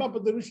qualities, came up,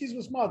 but the rishis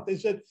were smart. They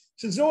said,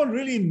 since no one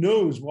really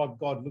knows what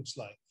God looks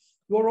like,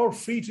 you're all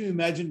free to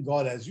imagine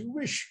God as you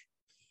wish.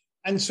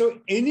 And so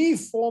any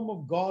form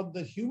of God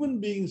that human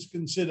beings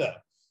consider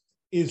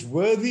is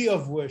worthy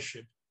of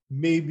worship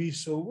may be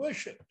so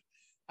worshipped.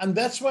 And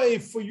that's why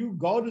if for you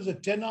God is a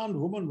 10-armed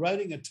woman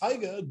riding a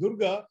tiger,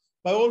 Durga,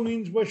 by all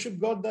means worship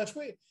God that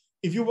way.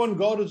 If you want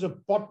God as a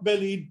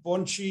pot-bellied,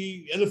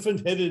 paunchy,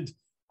 elephant-headed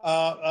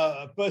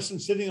person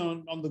sitting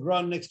on the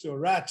ground next to a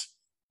rat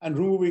and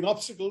removing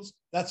obstacles,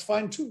 that's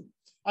fine too.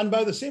 And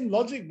by the same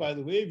logic, by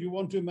the way, if you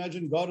want to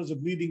imagine God as a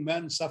bleeding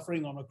man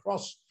suffering on a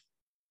cross,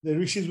 the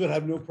rishis would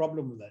have no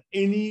problem with that.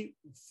 Any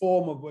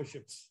form of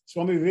worship.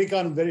 Swami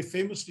Vivekananda very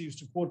famously used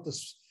to quote the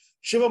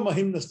Shiva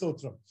Mahimna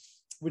Stotram,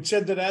 which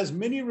said that as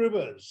many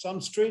rivers, some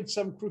straight,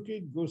 some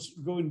crooked,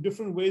 go in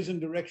different ways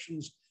and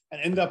directions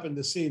and end up in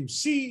the same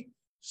sea,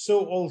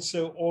 so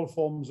also all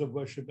forms of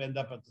worship end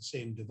up at the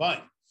same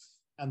divine.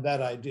 And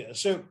that idea.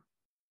 So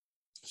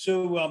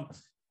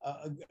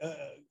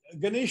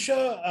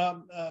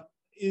Ganesha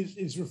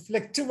is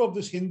reflective of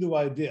this Hindu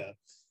idea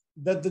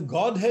that the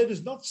Godhead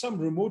is not some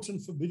remote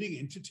and forbidding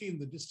entity in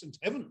the distant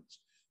heavens.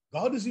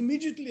 God is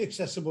immediately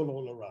accessible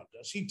all around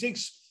us. He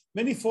takes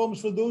many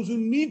forms for those who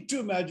need to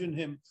imagine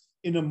him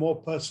in a more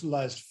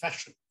personalized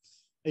fashion.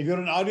 If you're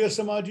an Arya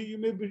Samaji, you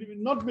may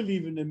not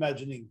believe in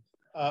imagining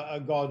a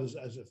God as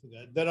a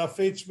figure. There are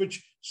faiths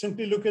which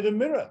simply look at a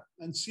mirror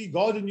and see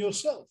God in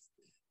yourself.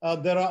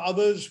 There are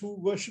others who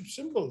worship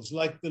symbols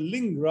like the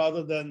ling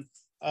rather than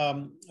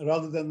the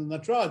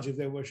Nataraj if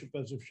they're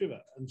worshippers of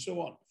Shiva, and so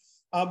on.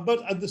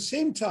 But at the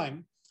same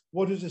time,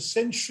 what is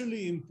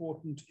essentially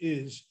important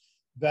is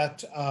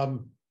that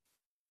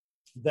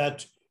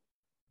that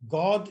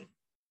God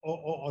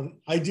or an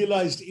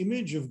idealized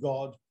image of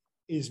God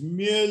is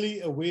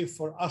merely a way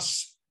for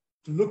us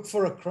to look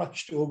for a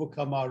crutch to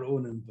overcome our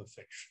own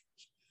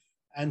imperfections.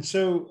 And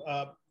so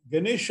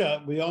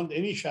Ganesha, beyond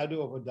any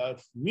shadow of a doubt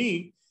for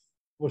me,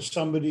 was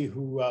somebody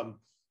who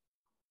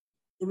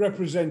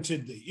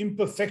represented the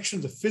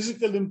imperfections, the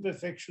physical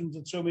imperfections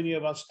that so many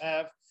of us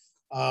have.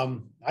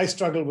 I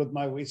struggle with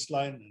my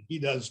waistline, and he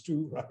does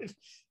too, right?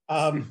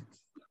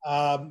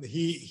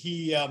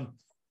 He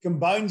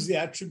combines the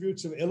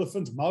attributes of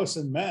elephant, mouse,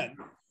 and man,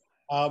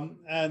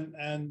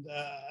 and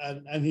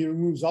he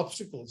removes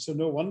obstacles. So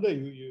no wonder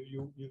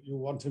you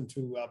want him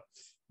to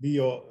be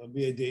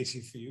a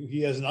deity for you.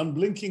 He has an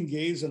unblinking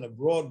gaze and a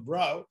broad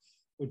brow,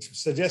 which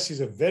suggests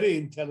he's a very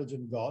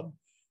intelligent god.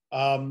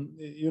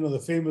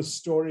 The famous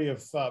story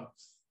of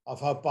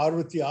how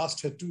Parvati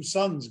asked her two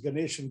sons,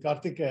 Ganesh and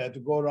Kartikeya, to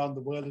go around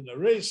the world in a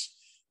race.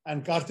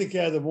 And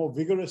Kartikeya, the more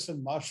vigorous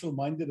and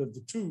martial-minded of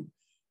the two,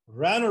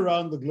 ran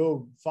around the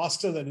globe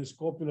faster than his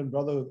corpulent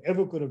brother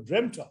ever could have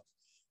dreamt of.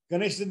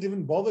 Ganesh didn't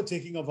even bother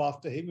taking off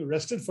after him. He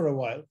rested for a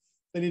while.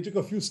 Then he took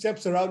a few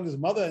steps around his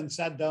mother and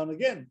sat down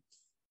again.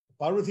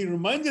 Parvati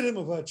reminded him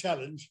of her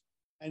challenge,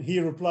 and he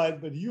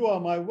replied, "But you are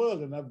my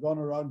world, and I've gone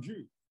around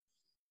you."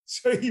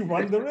 So he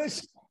won the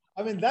race.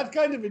 I mean, that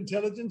kind of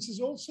intelligence is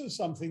also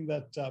something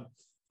that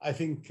I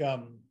think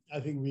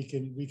we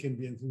can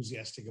be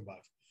enthusiastic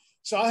about.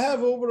 So I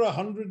have over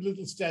 100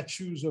 little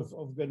statues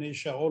of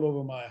Ganesha all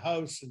over my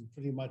house in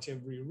pretty much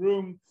every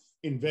room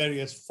in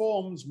various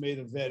forms, made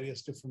of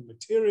various different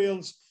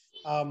materials.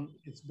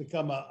 It's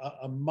become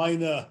a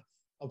minor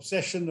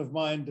obsession of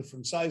mine,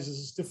 different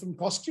sizes, different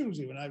costumes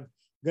even. I've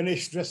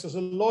Ganesh dressed as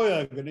a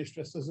lawyer, Ganesh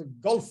dressed as a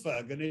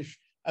golfer, Ganesh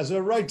as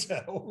a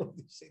writer, all of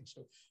these things.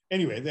 So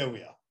anyway, there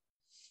we are.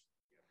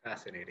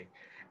 Fascinating.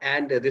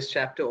 And this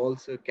chapter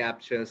also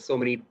captures so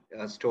many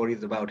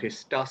stories about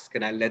his tusk,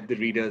 and I'll let the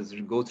readers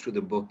go through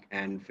the book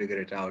and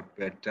figure it out.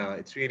 But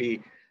it's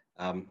really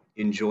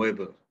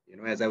enjoyable.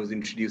 As I was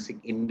introducing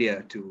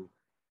India to,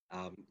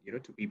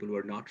 to people who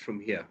are not from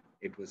here,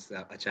 it was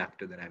a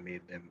chapter that I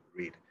made them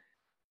read.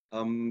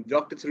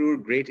 Dr.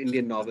 Tharoor, great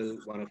Indian novel,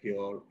 one of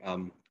your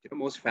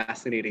most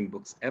fascinating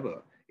books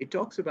ever. It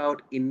talks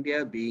about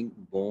India being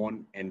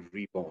born and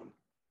reborn.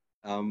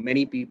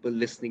 Many people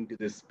listening to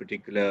this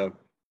particular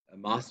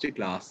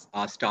masterclass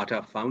are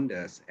startup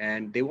founders,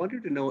 and they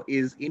wanted to know,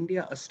 is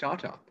India a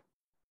startup?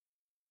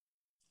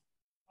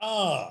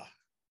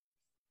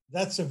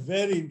 That's a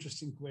very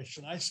interesting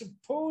question. I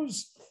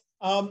suppose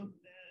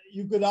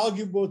you could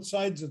argue both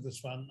sides of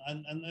this one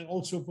and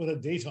also put a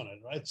date on it,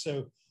 right?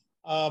 So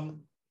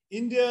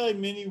India in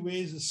many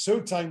ways is so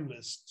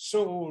timeless,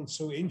 so old,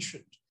 so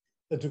ancient,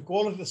 that to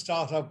call it a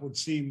startup would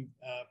seem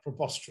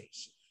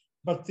preposterous.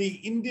 But the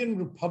Indian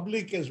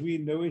Republic as we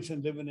know it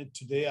and live in it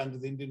today under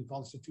the Indian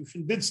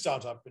Constitution did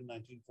start up in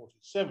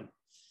 1947.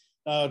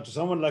 To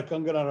someone like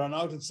Kangana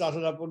Ranaut, it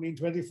started up only in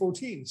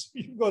 2014. So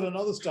you've got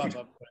another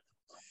startup.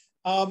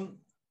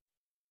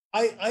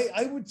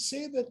 I would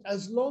say that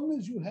as long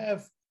as you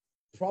have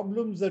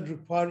problems that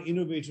require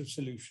innovative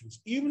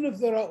solutions, even if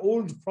there are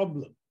old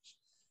problems,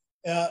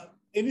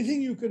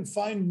 anything you can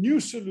find new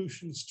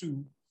solutions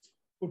to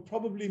would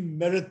probably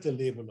merit the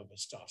label of a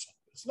startup.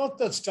 It's not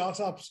that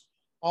startups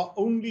are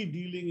only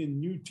dealing in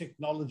new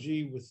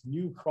technology with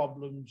new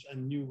problems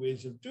and new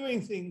ways of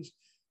doing things.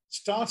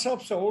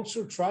 Startups are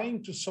also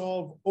trying to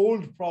solve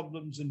old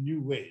problems in new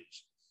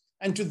ways.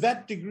 And to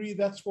that degree,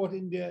 that's what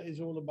India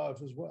is all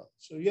about as well.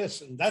 So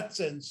yes, in that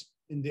sense,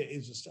 India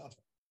is a startup.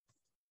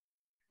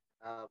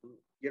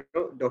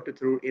 Dr.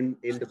 Tharoor, in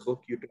the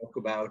book, you talk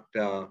about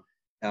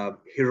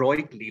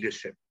heroic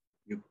leadership.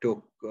 You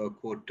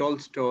quote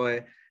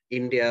Tolstoy.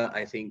 India,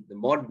 I think the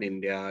modern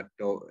India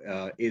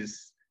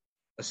is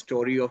a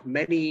story of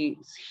many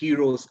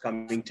heroes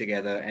coming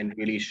together and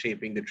really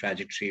shaping the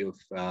trajectory of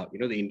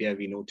the India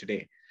we know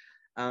today.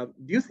 Do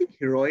you think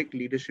heroic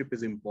leadership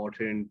is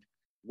important?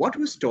 What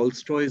was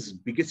Tolstoy's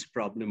biggest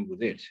problem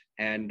with it?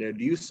 And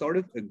do you sort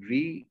of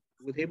agree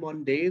with him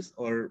on days,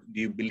 or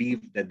do you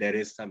believe that there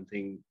is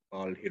something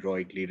called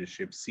heroic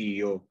leadership,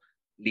 CEO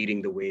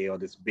leading the way, or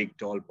this big,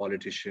 tall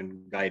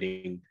politician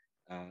guiding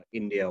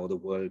India or the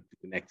world to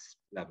the next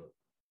level?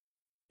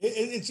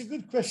 It's a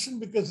good question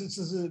because this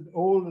is an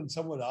old and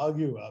some would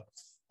argue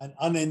an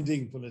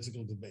unending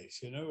political debate.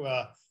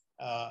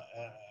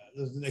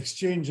 There's an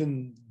exchange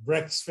in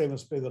Brecht's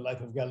famous play, The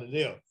Life of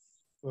Galileo,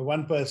 where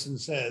one person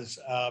says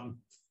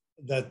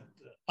that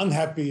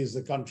unhappy is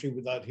the country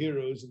without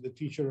heroes, and the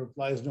teacher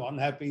replies, no,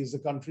 unhappy is the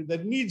country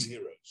that needs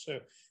heroes. So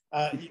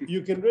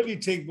you can really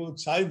take both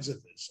sides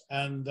of this.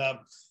 And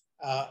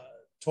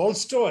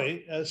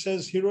Tolstoy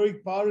says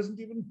heroic power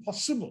isn't even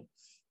possible,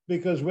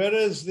 because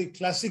whereas the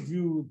classic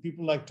view,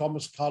 people like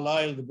Thomas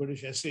Carlyle, the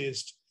British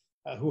essayist,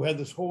 who had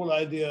this whole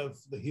idea of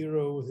the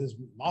hero with his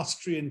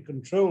mastery and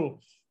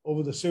control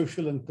over the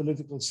social and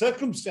political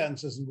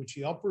circumstances in which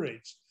he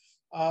operates,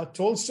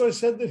 Tolstoy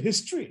said that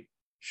history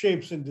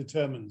shapes and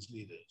determines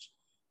leaders.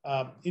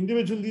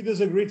 Individual leaders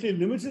are greatly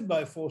limited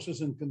by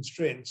forces and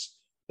constraints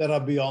that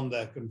are beyond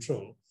their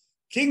control.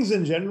 Kings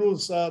and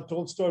generals,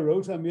 Tolstoy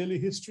wrote, are merely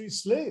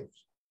history's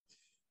slaves.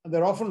 And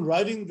they're often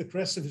riding the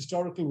crest of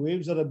historical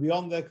waves that are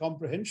beyond their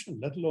comprehension,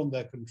 let alone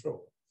their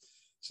control.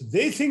 So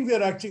they think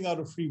they're acting out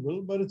of free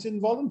will, but it's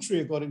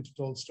involuntary, according to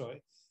Tolstoy.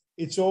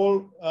 It's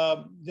all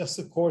just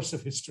the course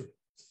of history.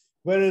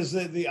 Whereas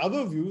the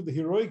other view, the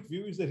heroic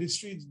view, is that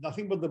history is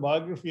nothing but the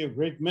biography of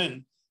great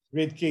men,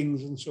 great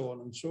kings, and so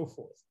on and so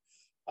forth.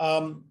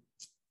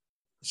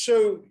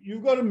 So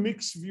you've got a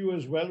mixed view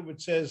as well,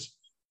 which says,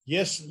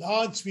 yes,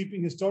 large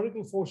sweeping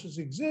historical forces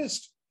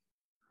exist,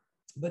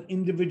 but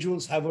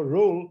individuals have a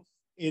role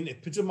in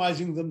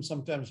epitomizing them,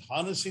 sometimes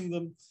harnessing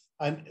them.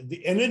 And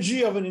the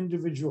energy of an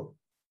individual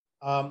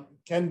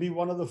can be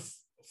one of the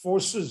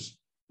forces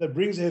that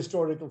brings a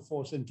historical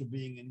force into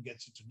being and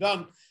gets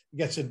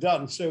it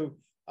done. So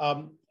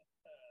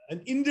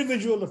an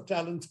individual of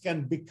talent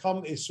can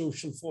become a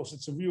social force.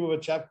 It's a view of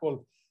a chap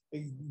called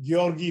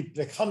Georgy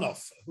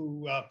Plekhanov,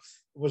 who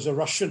was a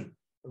Russian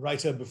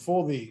writer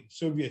before the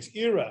Soviet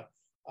era,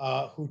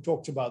 who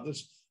talked about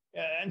this.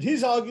 And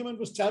his argument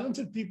was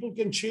talented people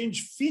can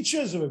change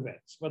features of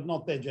events, but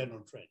not their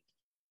general trend.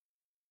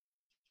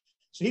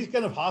 So he's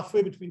kind of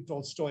halfway between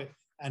Tolstoy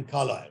and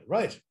Carlyle,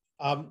 right?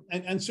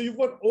 And so you've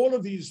got all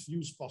of these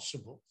views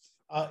possible.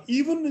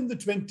 Even in the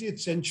 20th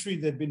century,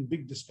 there have been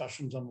big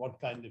discussions on what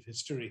kind of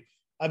history,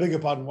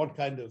 what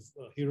kind of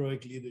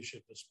heroic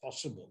leadership is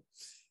possible.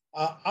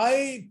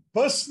 I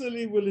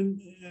personally will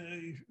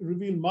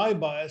reveal my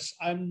bias.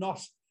 I'm not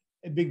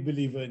a big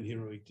believer in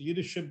heroic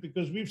leadership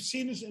because we've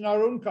seen this in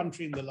our own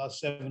country in the last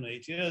 7 or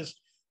 8 years.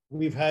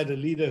 We've had a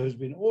leader who's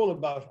been all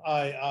about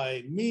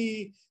I,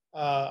 me.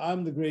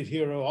 I'm the great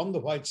hero on the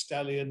white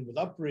stallion with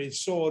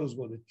upraised sword who's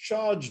going to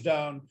charge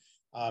down,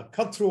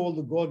 cut through all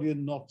the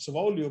Gordian knots of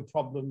all your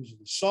problems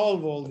and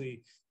solve all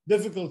the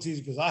difficulties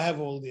because I have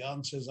all the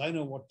answers. I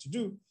know what to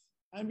do.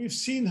 And we've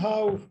seen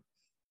how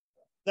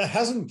that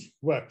hasn't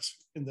worked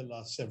in the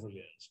last several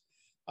years.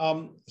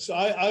 So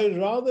I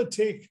rather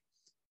take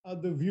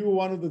the view of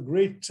one of the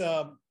great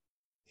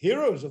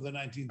heroes of the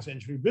 19th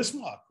century,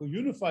 Bismarck, who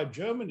unified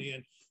Germany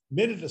and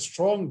made it a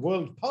strong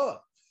world power.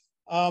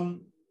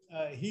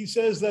 He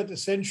says that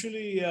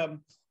essentially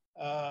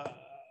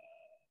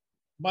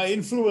my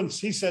influence,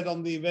 he said,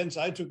 on the events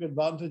I took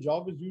advantage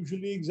of is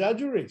usually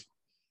exaggerated.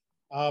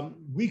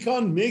 We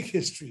can't make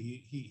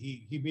history,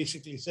 he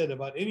basically said,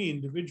 about any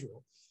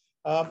individual,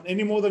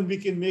 any more than we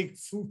can make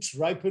fruits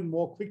ripen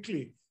more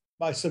quickly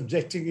by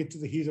subjecting it to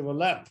the heat of a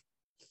lamp.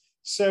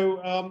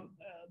 So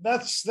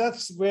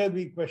that's where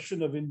the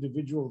question of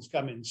individuals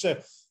come in. So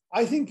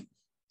I think,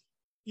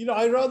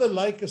 I rather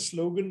like a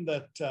slogan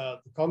that the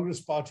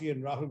Congress Party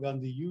and Rahul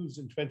Gandhi used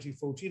in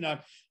 2014.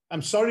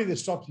 I'm sorry they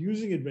stopped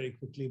using it very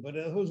quickly, but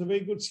it was a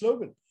very good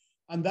slogan.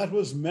 And that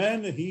was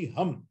man he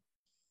hum.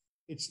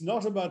 It's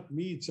not about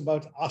me, it's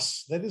about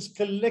us. That is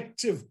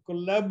collective,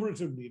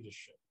 collaborative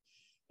leadership,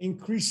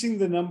 increasing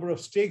the number of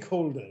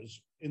stakeholders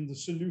in the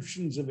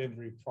solutions of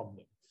every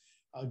problem.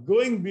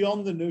 Going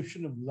beyond the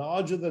notion of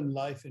larger than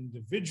life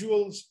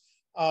individuals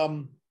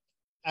and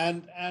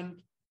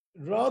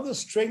rather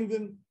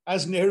strengthen,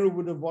 as Nehru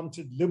would have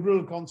wanted,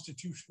 liberal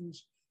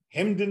constitutions,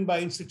 hemmed in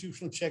by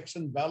institutional checks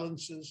and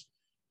balances,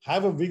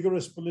 have a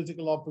vigorous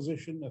political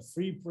opposition, a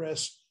free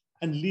press,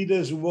 and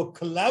leaders who work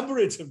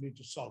collaboratively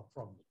to solve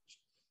problems.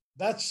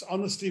 That's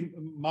honestly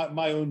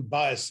my own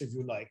bias, if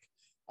you like.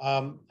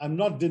 I'm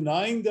not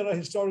denying there are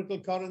historical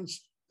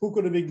currents. Who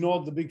could have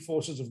ignored the big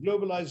forces of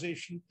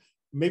globalization?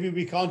 Maybe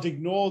we can't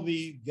ignore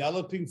the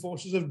galloping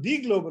forces of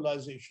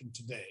deglobalization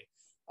today.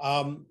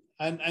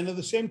 And at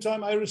the same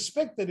time, I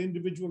respect that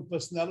individual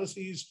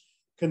personalities,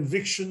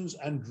 convictions,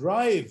 and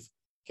drive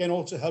can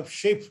also help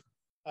shape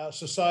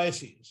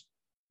societies.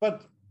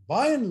 But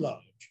by and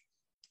large,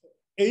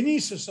 any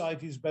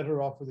society is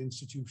better off with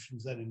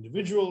institutions than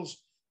individuals.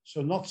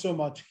 So not so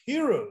much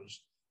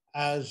heroes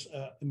as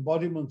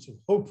embodiments of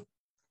hope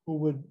who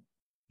would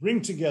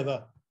bring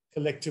together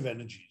collective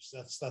energies.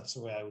 That's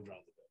the way I would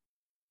rather go.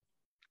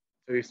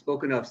 So we've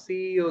spoken of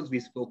CEOs,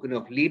 we've spoken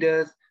of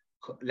leaders.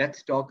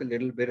 Let's talk a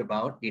little bit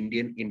about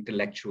Indian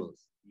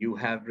intellectuals. You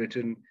have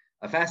written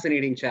a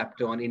fascinating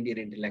chapter on Indian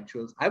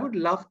intellectuals. I would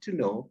love to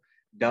know,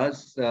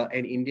 does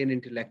an Indian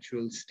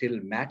intellectual still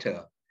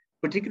matter?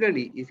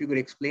 Particularly, if you could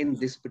explain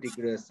this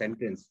particular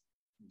sentence: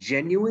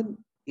 genuine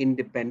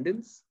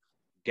independence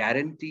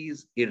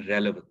guarantees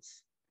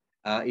irrelevance.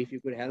 If you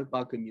could help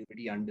our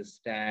community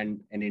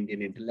understand an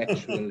Indian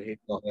intellectual, his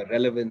or her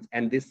relevance,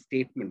 and this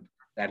statement,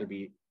 that'll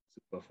be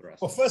super for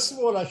us. Well, first of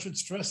all, I should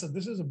stress that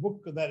this is a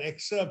book that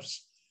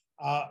excerpts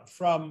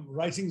from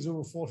writings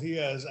over 40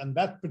 years, and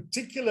that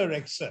particular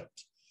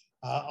excerpt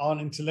on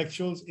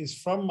intellectuals is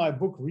from my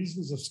book,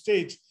 Reasons of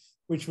State,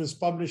 which was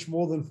published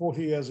more than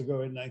 40 years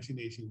ago in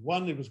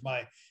 1981. It was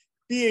my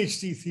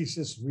PhD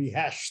thesis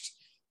rehashed,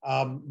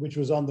 which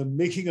was on the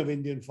making of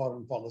Indian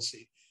foreign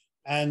policy.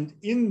 And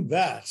in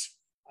that,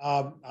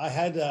 I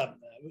had,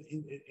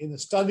 in a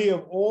study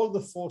of all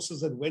the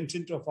forces that went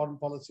into a foreign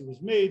policy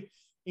was made,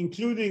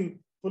 including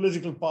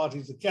political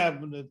parties, the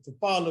cabinet, the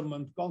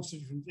parliament,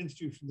 constitutions,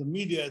 institutions, the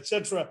media,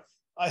 etc.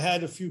 I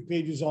had a few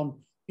pages on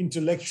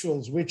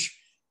intellectuals, which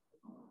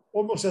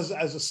almost as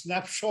a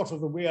snapshot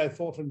of the way I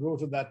thought and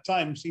wrote at that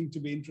time seemed to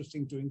be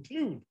interesting to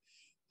include.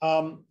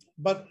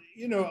 But,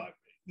 you know,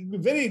 it'd be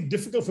very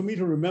difficult for me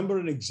to remember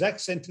an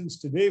exact sentence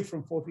today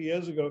from 40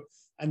 years ago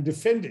and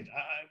defend it.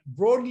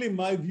 Broadly,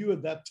 my view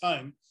at that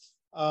time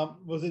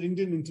was that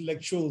Indian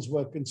intellectuals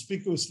were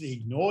conspicuously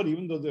ignored,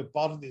 even though they're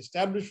part of the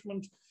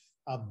establishment.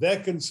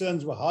 Their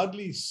concerns were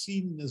hardly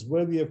seen as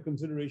worthy of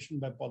consideration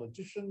by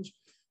politicians.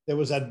 There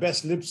was at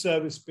best lip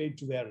service paid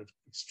to their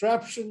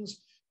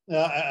abstractions,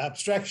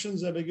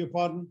 I beg your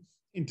pardon.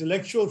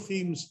 Intellectual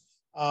themes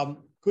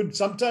could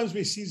sometimes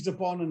be seized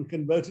upon and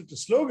converted to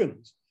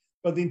slogans,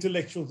 but the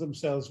intellectuals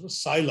themselves were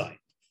sidelined.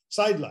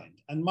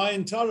 And my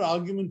entire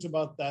argument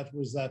about that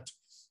was that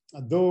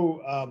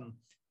though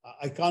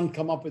I can't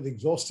come up with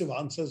exhaustive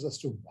answers as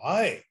to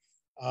why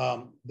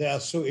they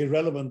are so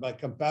irrelevant by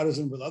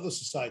comparison with other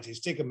societies.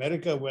 Take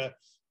America, where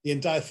the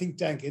entire think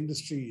tank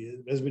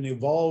industry has been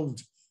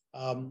evolved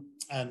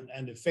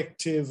and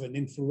effective and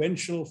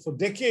influential for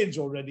decades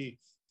already,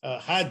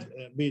 had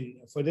been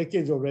for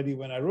decades already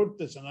when I wrote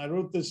this. And I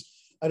wrote this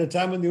at a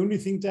time when the only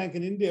think tank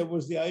in India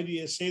was the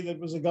IDSA, that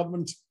was a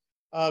government,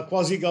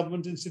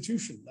 quasi-government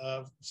institution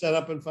set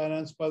up and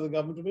financed by the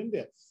government of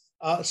India.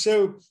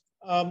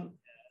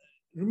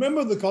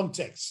 Remember the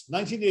context,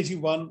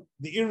 1981,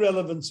 the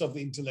irrelevance of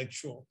the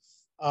intellectual.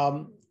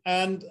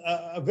 And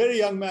a very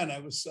young man, I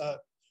was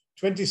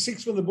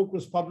 26 when the book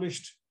was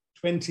published,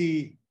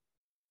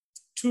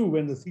 22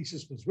 when the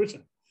thesis was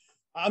written.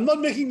 I'm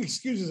not making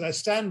excuses, I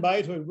stand by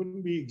it or it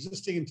wouldn't be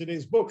existing in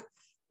today's book,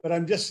 but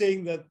I'm just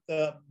saying that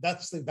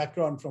that's the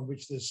background from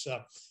which this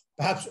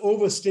perhaps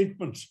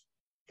overstatement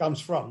comes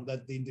from,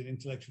 that the Indian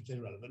intellectuals are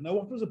irrelevant. Now,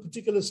 what was the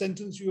particular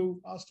sentence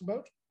you asked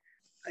about?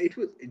 It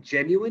was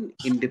genuine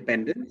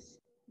independence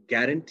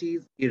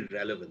guarantees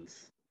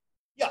irrelevance.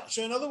 Yeah,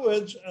 so in other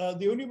words,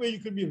 the only way you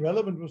could be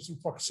relevant was through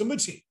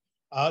proximity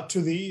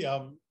to the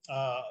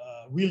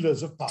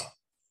wielders of power.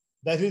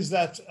 That is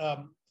that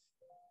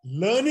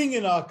learning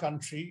in our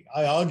country,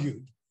 I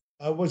argued,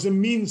 was a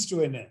means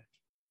to an end.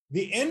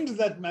 The end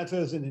that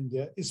matters in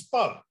India is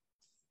power.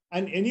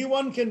 And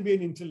anyone can be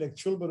an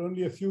intellectual, but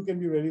only a few can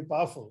be really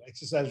powerful,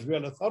 exercise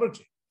real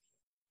authority.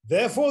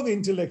 Therefore, the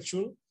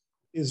intellectual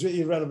is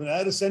irrelevant. I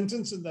had a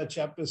sentence in that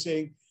chapter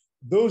saying,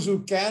 those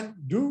who can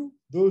do,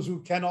 those who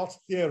cannot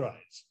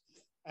theorize.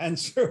 And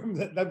so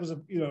that was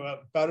a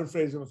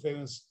paraphrase of a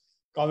famous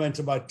comment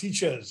about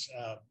teachers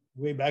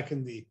way back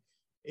in the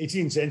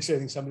 18th century. I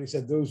think somebody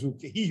said,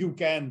 he who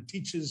can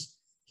teaches,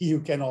 he who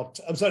cannot,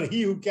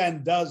 he who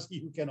can does, he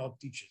who cannot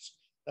teaches.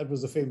 That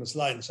was the famous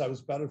line. So I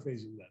was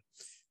paraphrasing that.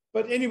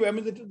 But anyway, I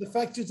mean, the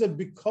fact is that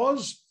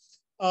because,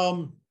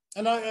 and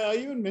I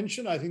even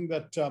mentioned, I think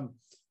that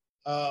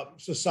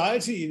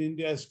society in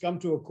India has come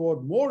to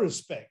accord more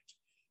respect,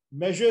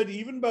 measured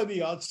even by the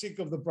yardstick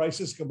of the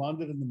prices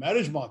commanded in the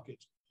marriage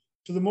market,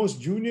 to the most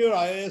junior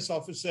IAS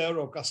officer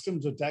or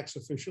customs or tax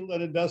official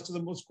than it does to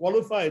the most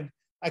qualified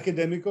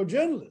academic or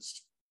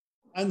journalist.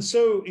 And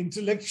so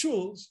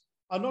intellectuals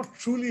are not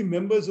truly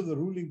members of the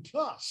ruling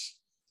class.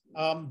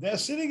 They're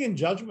sitting in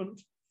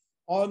judgment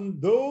on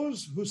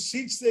those whose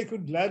seats they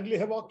could gladly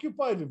have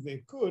occupied if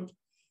they could.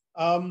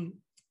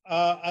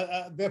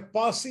 They're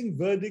passing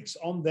verdicts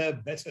on their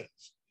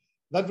betters.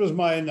 That was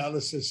my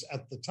analysis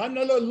at the time.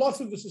 Now, a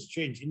lot of this has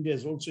changed. India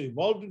has also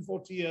evolved in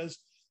 40 years.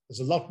 There's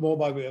a lot more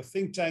by way of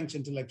think tanks.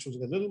 Intellectuals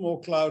get a little more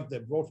clout.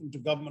 They're brought into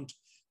government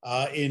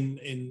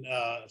in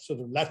sort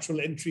of lateral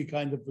entry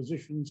kind of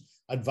positions,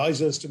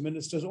 advisors to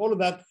ministers, all of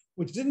that,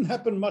 which didn't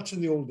happen much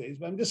in the old days.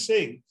 But I'm just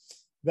saying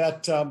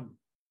that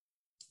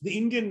the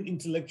Indian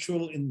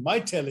intellectual, in my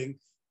telling,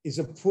 is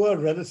a poor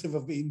relative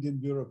of the Indian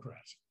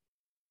bureaucrat.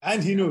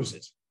 And he knows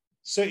it.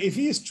 So if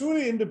he is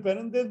truly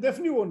independent, they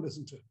definitely won't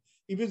listen to him.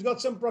 If he's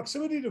got some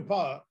proximity to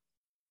power,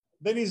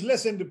 then he's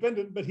less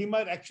independent, but he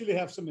might actually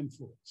have some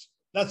influence.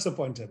 That's the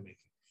point I'm making.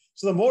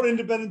 So the more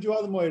independent you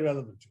are, the more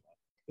irrelevant you are,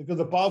 because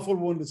the powerful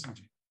won't listen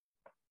to you.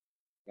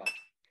 Yeah.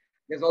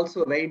 There's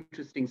also a very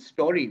interesting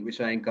story,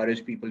 which I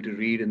encourage people to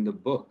read in the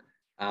book.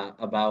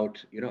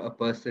 about a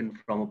person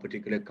from a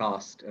particular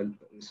caste, a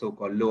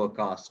so-called lower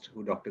caste,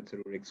 who Dr.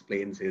 Tharoor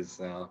explains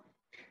his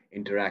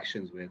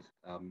interactions with.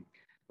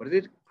 What is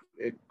it?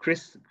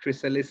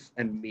 Chrysalis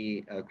and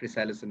me,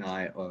 Chrysalis and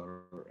I,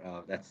 or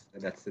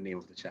that's the name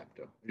of the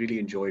chapter. Really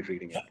enjoyed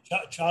reading it.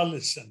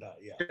 Charles and I,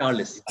 yeah.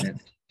 Charles,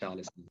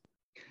 Charles.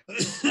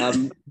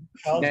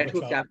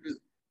 Network Capital,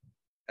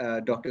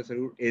 Dr.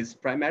 Tharoor, is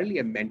primarily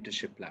a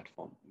mentorship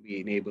platform. We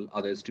enable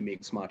others to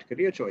make smart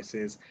career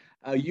choices.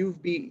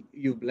 You've been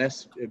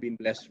blessed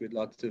with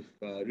lots of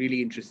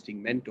really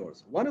interesting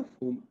mentors. One of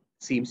whom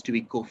seems to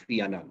be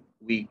Kofi Annan.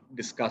 We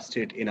discussed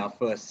it in our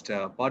first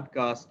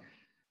podcast.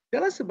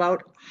 Tell us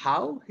about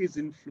how his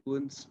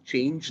influence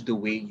changed the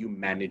way you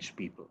manage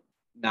people.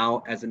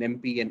 Now, as an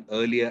MP and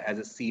earlier as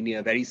a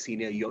senior, very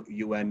senior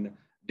UN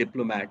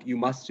diplomat, you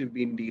must have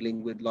been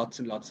dealing with lots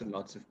and lots and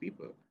lots of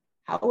people.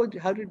 How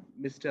did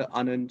Mr.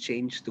 Anand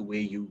change the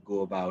way you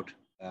go about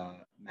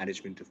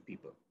management of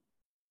people?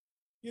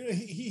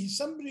 He's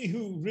somebody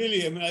who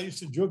really, I used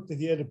to joke that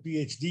he had a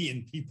PhD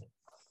in people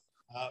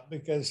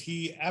because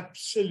he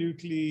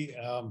absolutely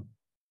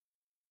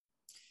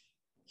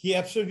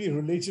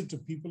related to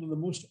people in the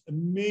most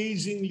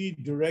amazingly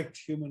direct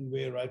human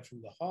way, right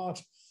from the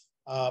heart.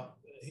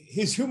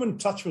 His human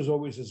touch was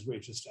always his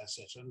greatest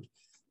asset. And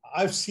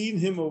I've seen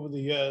him over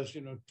the years,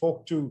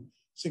 talk to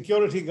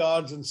security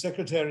guards and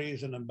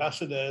secretaries and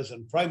ambassadors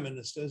and prime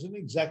ministers in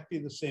exactly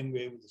the same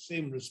way, with the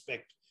same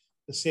respect,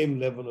 the same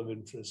level of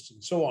interest,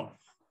 and so on.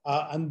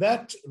 And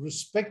that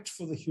respect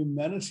for the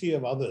humanity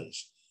of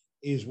others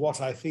is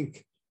what I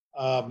think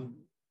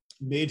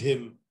made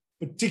him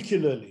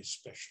particularly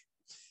special.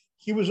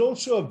 He was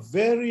also a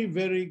very,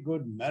 very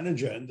good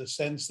manager in the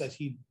sense that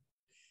he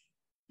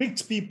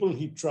picked people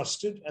he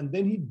trusted and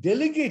then he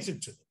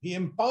delegated to them. He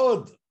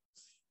empowered them.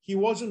 He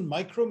wasn't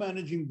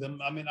micromanaging them.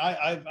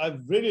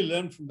 I've really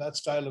learned from that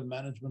style of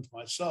management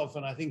myself.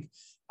 And I think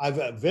I have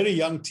a very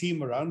young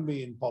team around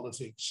me in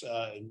politics.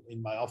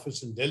 In my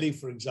office in Delhi,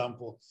 for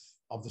example,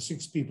 of the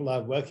 6 people I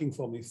have working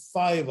for me,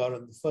 5 are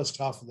in the first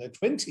half of their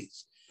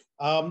 20s.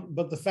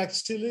 But the fact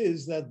still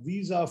is that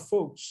these are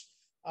folks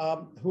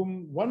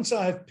whom once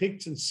I have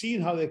picked and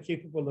seen how they're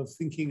capable of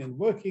thinking and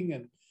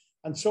working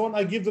and so on,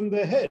 I give them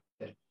their head.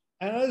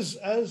 And as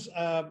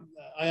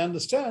I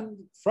understand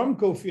from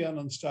Kofi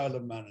Annan's style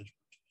of management,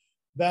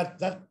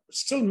 that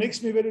still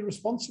makes me very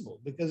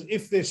responsible, because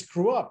if they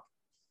screw up,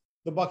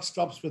 the buck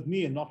stops with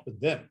me and not with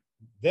them.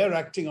 They're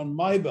acting on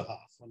my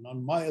behalf and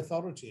on my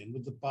authority and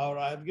with the power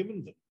I have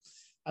given them.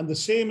 And the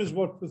same is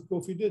what with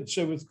Kofi did.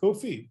 So with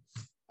Kofi,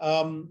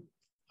 I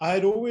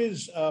had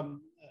always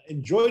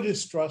enjoyed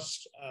his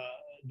trust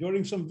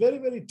during some very,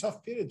 very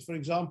tough periods. For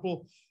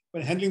example,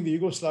 when handling the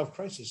Yugoslav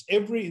crisis,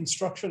 every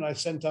instruction I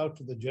sent out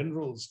to the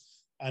generals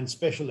and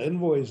special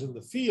envoys in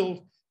the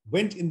field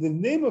went in the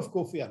name of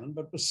Kofi Annan,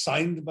 but was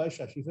signed by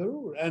Shashi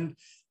Tharoor.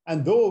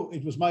 And though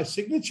it was my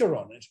signature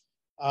on it,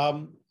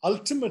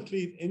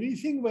 ultimately, if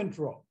anything went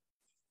wrong,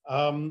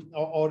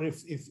 or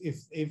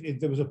if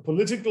there was a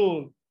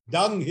political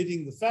dung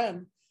hitting the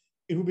fan,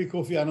 it would be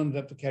Kofi Annan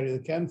that had to carry the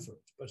can for it.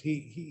 But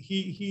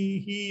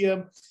he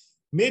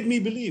made me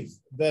believe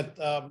that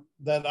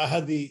I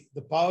had the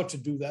power to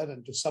do that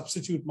and to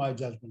substitute my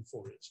judgment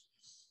for it.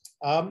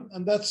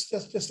 And that's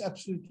just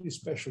absolutely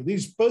special.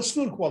 These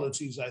personal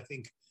qualities, I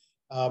think,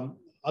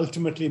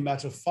 ultimately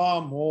matter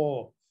far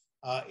more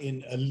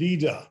in a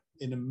leader,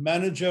 in a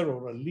manager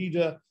or a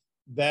leader,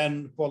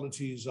 than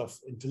qualities of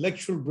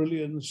intellectual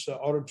brilliance,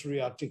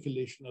 oratory,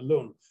 articulation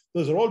alone.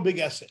 Those are all big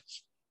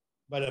assets.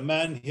 But a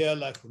man here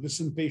who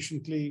listened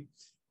patiently,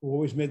 who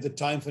always made the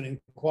time for an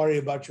inquiry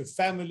about your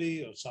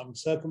family or some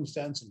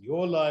circumstance in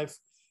your life.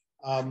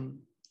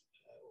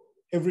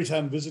 Every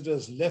time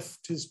visitors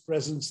left his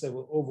presence, they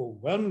were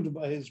overwhelmed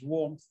by his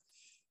warmth.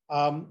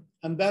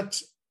 And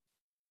that,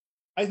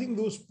 I think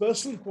those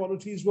personal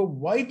qualities were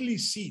widely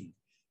seen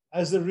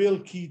as the real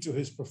key to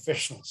his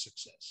professional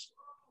success.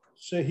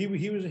 So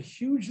he was a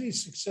hugely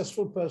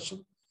successful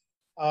person,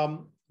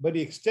 but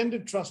he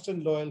extended trust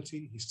and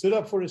loyalty. He stood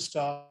up for his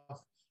staff.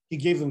 He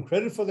gave them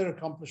credit for their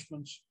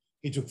accomplishments.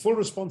 He took full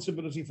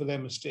responsibility for their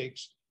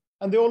mistakes,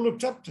 and they all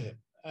looked up to him.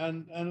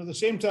 And at the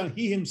same time,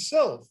 he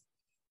himself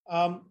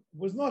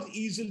was not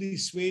easily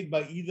swayed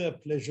by either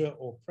pleasure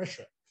or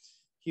pressure.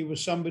 He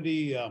was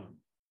somebody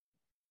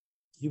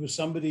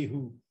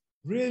who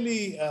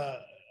really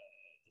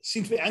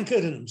seemed to be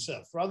anchored in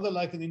himself, rather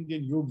like an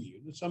Indian yogi.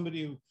 He was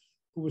somebody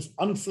who was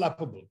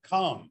unflappable,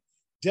 calm,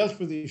 dealt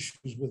with the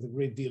issues with a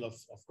great deal of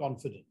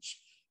confidence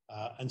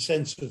and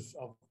sense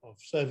of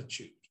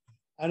certitude.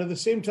 And at the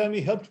same time,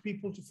 he helped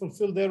people to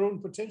fulfill their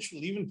own potential,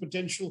 even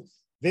potential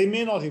they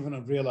may not even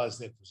have realized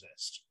they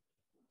possessed.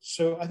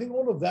 So I think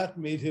all of that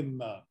made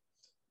him a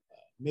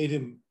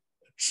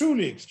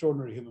truly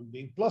extraordinary human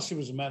being. Plus, he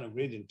was a man of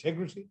great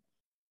integrity,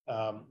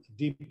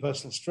 deep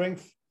personal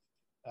strength,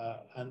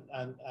 and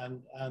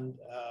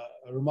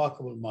a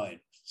remarkable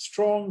mind.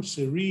 Strong,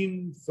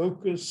 serene,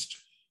 focused,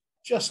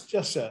 just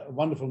a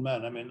wonderful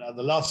man. I mean,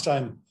 the last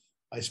time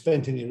I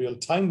spent any real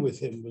time with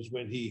him was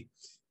when he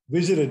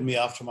visited me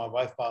after my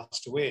wife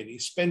passed away. And he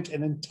spent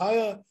an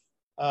entire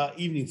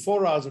evening,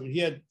 4 hours. I mean, he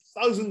had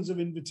thousands of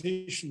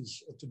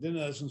invitations to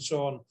dinners and so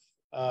on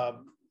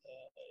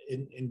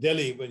in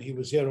Delhi when he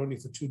was here only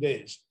for 2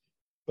 days.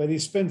 But he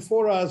spent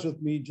 4 hours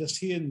with me, just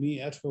he and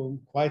me at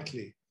home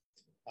quietly.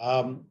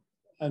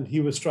 And he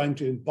was trying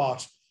to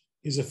impart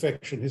his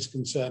affection, his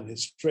concern,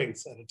 his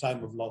strength at a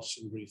time of loss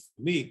and grief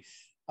for me.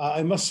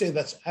 I must say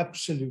that's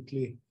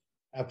absolutely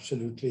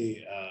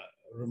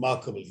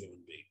remarkable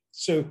human being.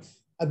 So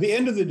at the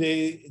end of the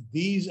day,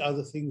 these are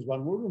the things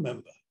one will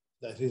remember.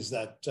 That is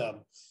that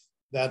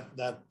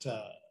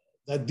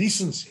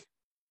decency,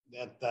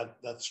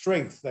 that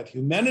strength, that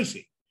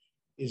humanity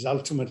is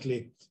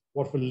ultimately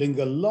what will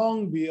linger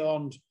long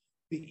beyond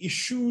the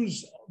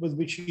issues with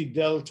which he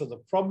dealt or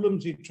the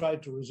problems he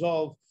tried to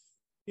resolve.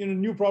 You know,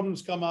 new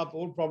problems come up,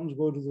 old problems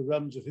go to the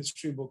realms of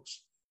history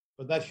books,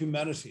 but that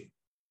humanity,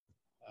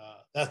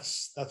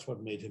 that's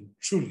what made him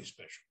truly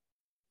special.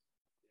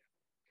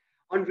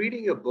 On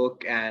reading your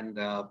book and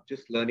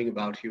just learning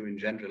about you in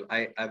general,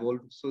 I've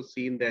also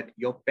seen that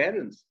your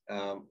parents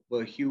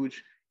were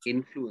huge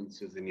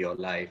influences in your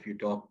life. You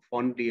talk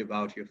fondly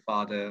about your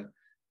father,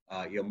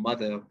 your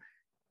mother.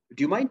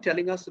 Do you mind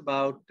telling us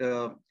about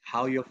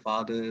how your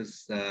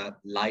father's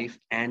life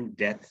and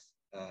death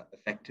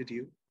affected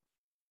you?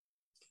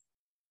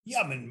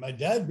 Yeah, I mean, my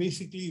dad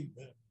basically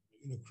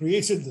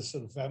created this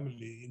sort of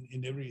family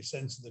in every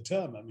sense of the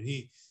term. I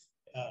mean,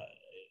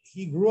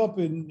 he grew up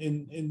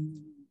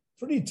in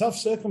pretty tough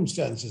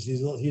circumstances.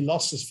 He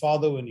lost his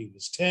father when he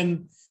was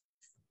 10.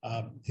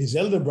 His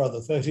elder brother,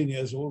 13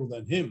 years older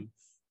than him,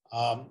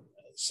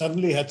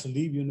 suddenly had to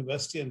leave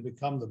university and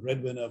become the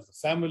breadwinner of the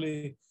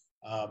family.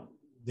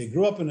 They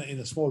grew up in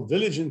a small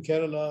village in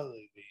Kerala.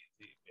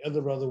 The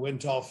elder brother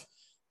went off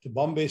to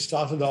Bombay,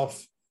 started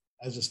off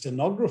as a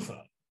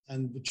stenographer,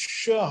 and with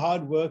sheer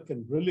hard work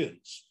and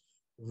brilliance,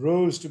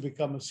 rose to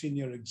become a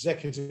senior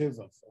executive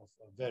of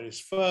various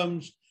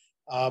firms,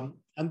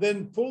 and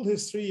then pulled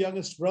his three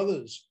youngest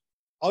brothers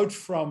out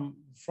from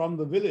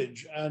the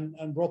village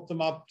and brought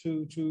them up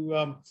to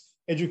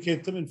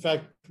educate them. In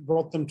fact,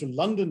 brought them to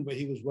London, where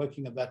he was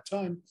working at that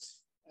time.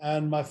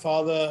 And my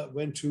father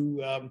went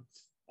to,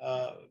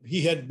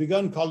 he had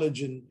begun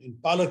college in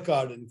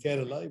Palakkad in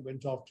Kerala. He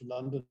went off to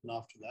London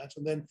after that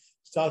and then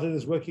started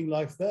his working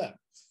life there.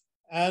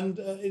 And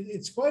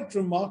it's quite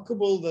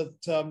remarkable that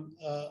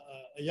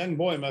a young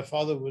boy, my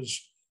father was,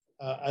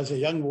 as a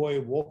young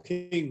boy,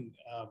 walking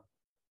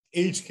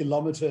 8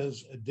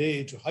 kilometers a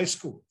day to high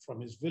school from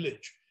his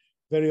village,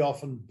 very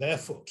often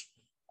barefoot.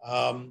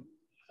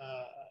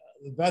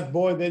 That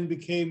boy then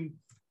became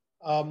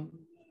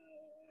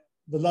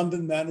the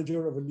London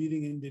manager of a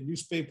leading Indian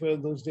newspaper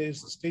in those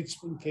days. The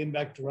Statesman came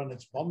back to run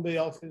its Bombay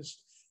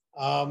office.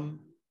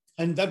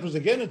 And that was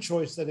again a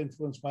choice that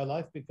influenced my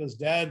life, because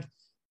Dad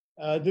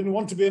didn't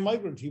want to be a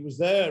migrant. He was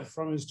there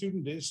from his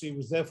student days. He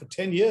was there for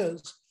 10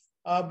 years.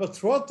 But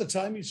throughout the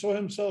time, he saw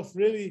himself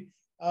really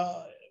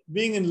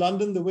being in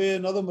London the way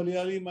another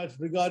Malayali might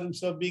regard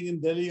himself being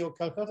in Delhi or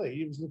Calcutta.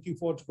 He was looking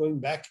forward to going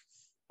back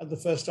at the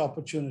first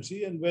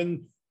opportunity. And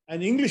when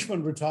an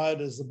Englishman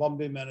retired as the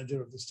Bombay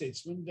manager of the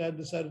Statesman, Dad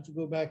decided to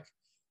go back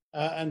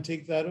and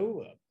take that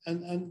over.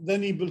 And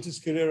then he built his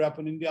career up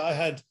in India. I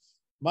had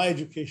my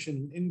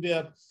education in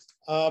India.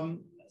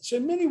 So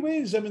in many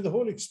ways, I mean, the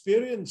whole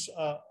experience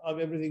of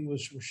everything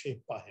was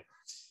shaped by him.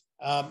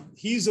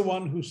 He's the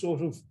one who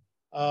sort of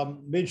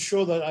made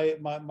sure that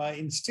my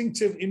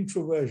instinctive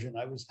introversion,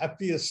 I was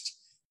happiest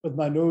with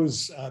my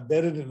nose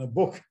buried in a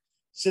book,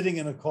 sitting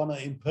in a corner,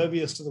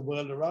 impervious to the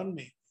world around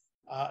me.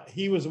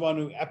 He was the one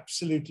who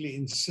absolutely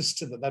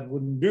insisted that that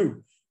wouldn't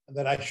do, and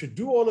that I should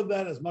do all of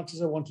that as much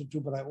as I wanted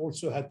to, but I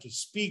also had to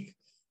speak,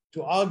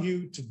 to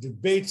argue, to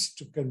debate,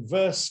 to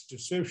converse, to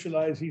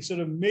socialize. He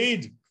sort of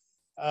made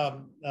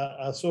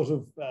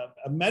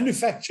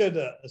manufactured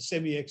a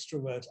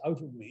semi-extrovert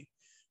out of me.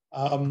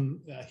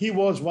 He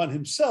was one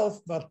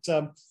himself, but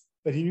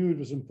he knew it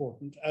was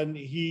important. And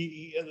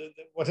he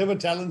whatever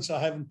talents I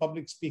have in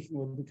public speaking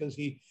were because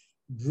he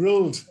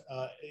drilled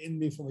in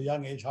me from a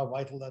young age how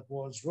vital that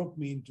was, roped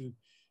me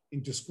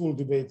into school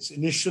debates,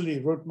 initially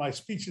wrote my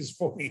speeches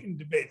for me in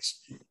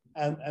debates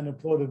and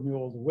applauded me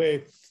all the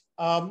way.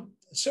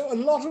 So a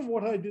lot of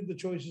what I did, the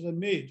choices I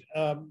made,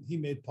 he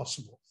made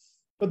possible.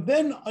 But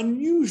then,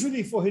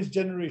 unusually for his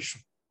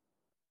generation,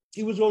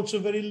 he was also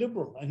very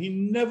liberal, and he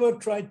never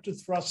tried to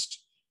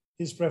thrust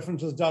his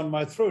preferences down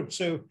my throat.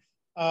 So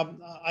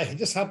I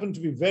just happened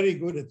to be very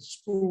good at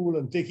school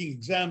and taking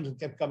exams and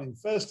kept coming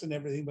first and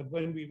everything. But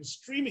when we were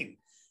streaming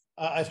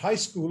at high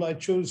school, I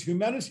chose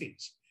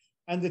humanities.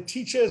 And the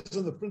teachers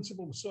and the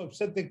principal were so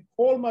upset, they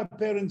called my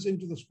parents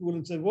into the school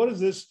and said, "What is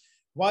this?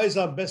 Why is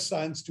our best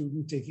science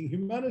student taking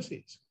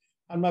humanities?"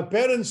 And my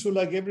parents, who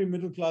like every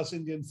middle-class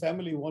Indian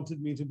family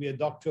wanted me to be a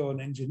doctor or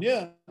an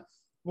engineer,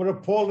 were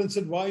appalled and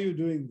said, "Why are you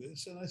doing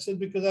this?" And I said,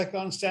 "Because I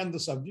can't stand the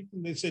subject."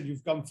 And they said,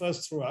 "You've come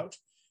first throughout."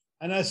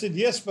 And I said,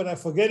 "Yes, but I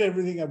forget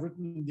everything I've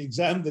written in the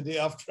exam the day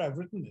after I've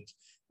written it.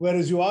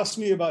 Whereas you asked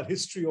me about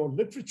history or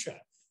literature,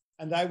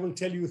 and I will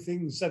tell you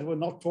things that were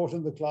not taught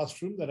in the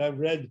classroom that I've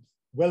read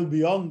well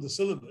beyond the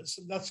syllabus.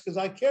 And that's because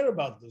I care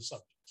about those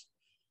subjects.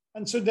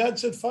 And so Dad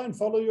said, fine,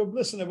 follow your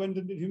bliss. And I went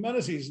into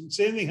humanities. And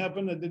same thing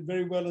happened. I did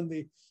very well in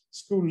the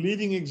school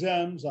leading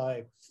exams.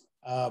 I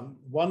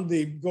won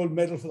the gold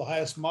medal for the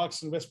highest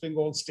marks in West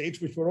Bengal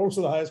State, which were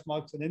also the highest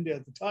marks in India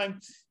at the time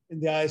in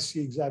the ISC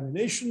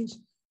examinations.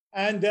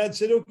 And Dad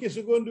said, okay,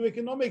 so go and do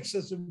economics.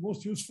 That's the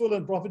most useful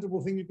and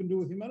profitable thing you can do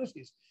with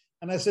humanities.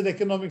 And I said,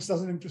 economics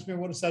doesn't interest me. I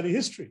want to study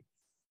history.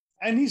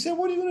 And he said,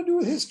 what are you going to do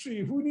with history?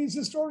 Who needs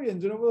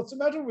historians? You know, what's the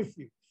matter with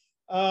you?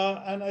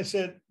 And I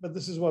said, but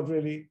this is what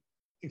really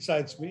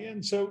excites me.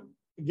 And so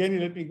again, he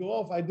let me go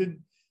off. I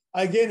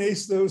again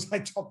aced those. I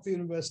topped the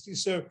university.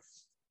 So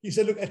he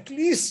said, look, at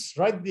least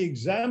write the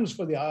exams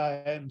for the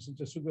IIMs and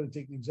just going to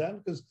take an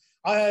exam, because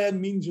IIM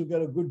means you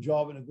get a good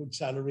job and a good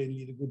salary and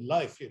lead a good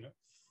life, you know.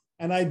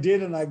 And I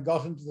did, and I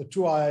got into the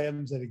 2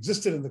 IIMs that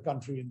existed in the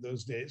country in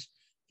those days.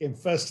 Came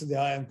first in the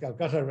IIM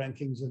Calcutta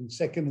rankings and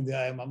second in the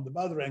IIM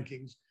Ahmedabad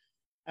rankings.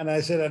 And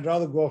I said, I'd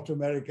rather go off to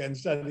America and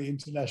study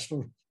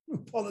international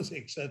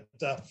politics at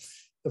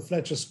the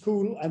Fletcher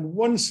School. And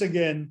once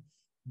again,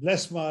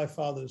 bless my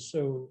father,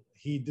 so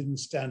he didn't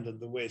stand in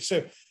the way.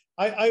 So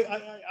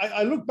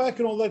I look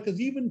back at all that,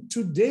 because even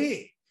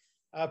today,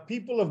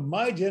 people of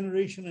my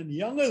generation and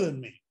younger than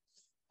me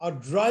are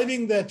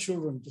driving their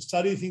children to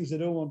study things they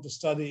don't want to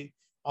study,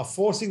 are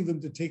forcing them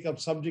to take up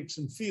subjects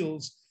and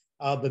fields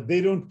that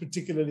they don't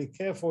particularly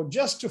care for,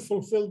 just to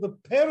fulfill the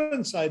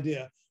parents'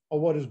 idea of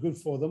what is good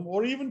for them,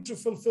 or even to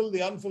fulfill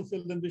the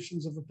unfulfilled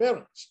ambitions of the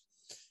parents.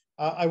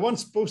 I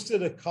once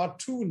posted a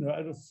cartoon,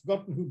 I've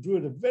forgotten who drew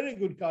it, a very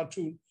good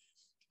cartoon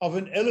of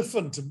an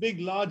elephant, a big,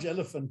 large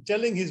elephant,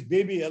 telling his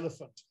baby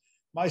elephant,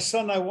 my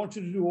son, I want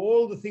you to do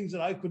all the things that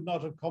I could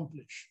not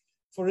accomplish.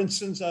 For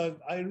instance,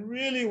 I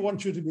really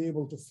want you to be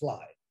able to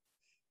fly.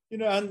 You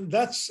know, and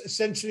that's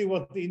essentially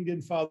what the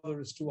Indian father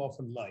is too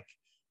often like.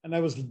 And I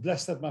was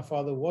blessed that my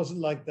father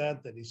wasn't like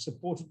that, that he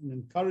supported and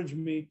encouraged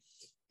me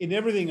in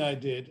everything I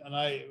did. And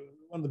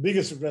one of the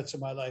biggest regrets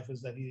of my life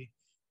is that he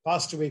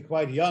passed away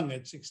quite young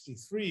at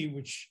 63,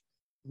 which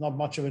is not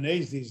much of an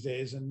age these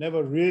days, and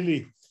never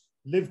really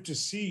lived to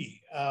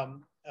see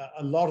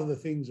a lot of the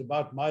things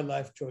about my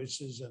life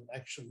choices and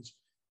actions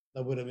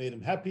that would have made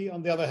him happy.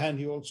 On the other hand,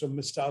 he also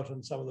missed out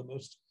on some of the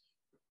most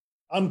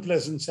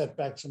unpleasant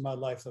setbacks in my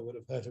life that would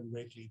have hurt him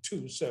greatly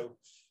too. So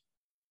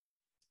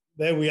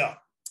there we are.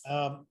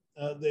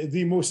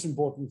 The most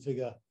important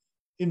figure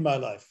in my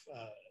life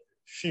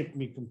shaped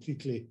me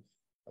completely,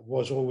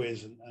 was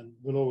always and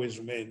will always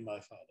remain my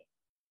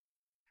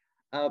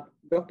father.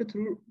 Dr.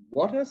 Tharoor,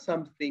 what are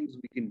some things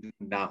we can do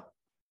now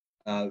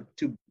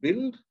to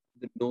build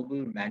the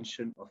noble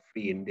mansion of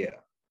free India,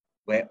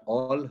 where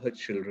all her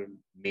children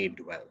may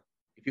dwell?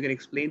 If you can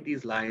explain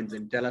these lines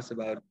and tell us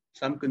about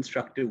some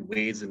constructive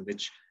ways in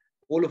which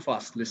all of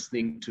us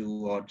listening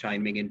to or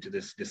chiming into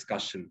this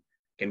discussion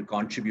can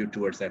contribute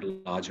towards that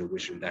larger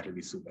vision, that will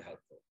be super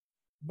helpful.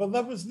 But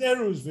that was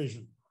Nehru's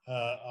vision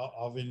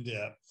of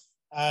India.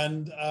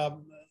 And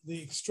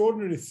the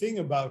extraordinary thing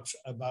about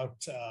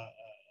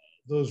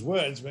those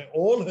words, where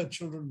all her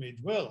children may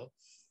dwell,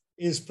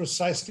 is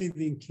precisely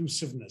the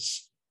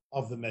inclusiveness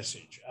of the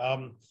message.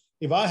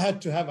 If I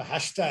had to have a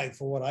hashtag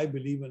for what I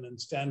believe in and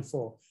stand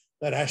for,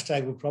 that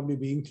hashtag would probably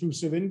be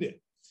Inclusive India,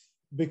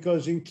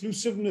 because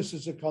inclusiveness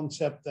is a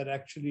concept that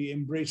actually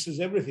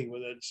embraces everything,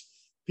 whether it's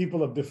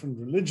people of different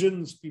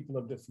religions, people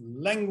of different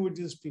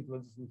languages, people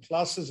of different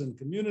classes and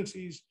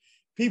communities,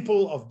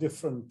 people of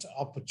different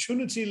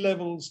opportunity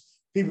levels,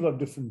 people of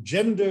different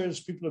genders,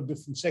 people of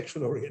different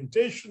sexual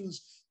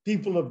orientations,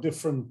 people of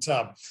different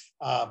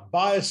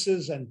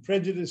biases and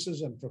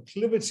prejudices and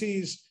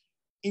proclivities.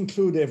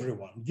 Include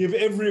everyone, give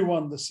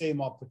everyone the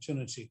same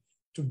opportunity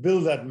to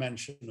build that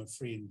mansion of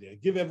free India,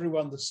 give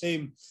everyone the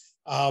same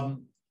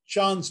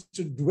chance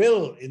to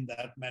dwell in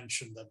that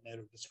mansion that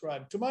Nehru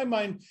described. To my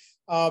mind,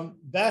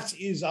 that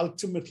is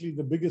ultimately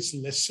the biggest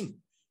lesson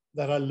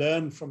that I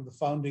learned from the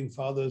founding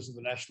fathers of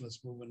the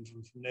nationalist movement,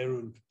 and from Nehru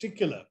in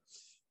particular,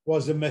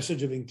 was the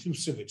message of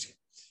inclusivity.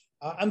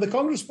 And the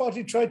Congress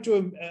Party tried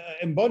to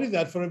embody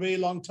that for a very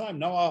long time.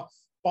 Now our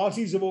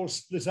parties have all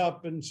split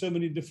up in so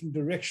many different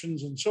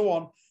directions and so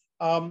on.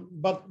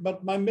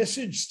 But my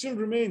message still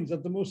remains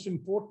that the most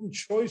important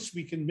choice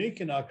we can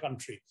make in our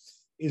country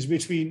is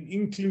between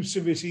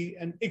inclusivity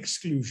and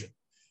exclusion,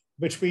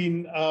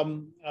 between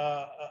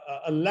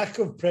a lack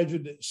of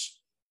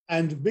prejudice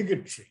and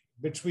bigotry,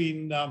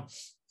 between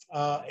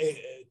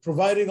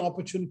providing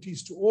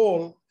opportunities to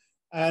all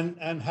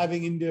and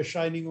having India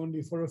shining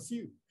only for a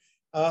few.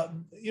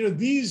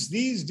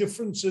 These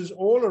differences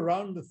all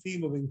around the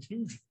theme of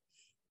inclusion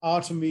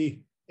are, to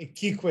me, a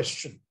key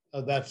question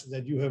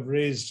that you have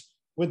raised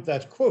with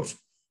that quote,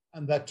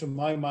 and that, to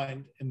my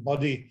mind,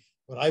 embody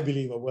what I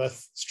believe are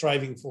worth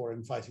striving for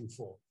and fighting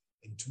for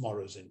in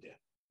tomorrow's India.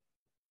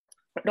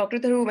 Dr.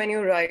 Tharoor, when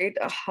you write,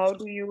 how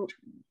do you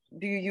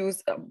do you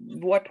use,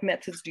 what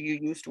methods do you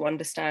use to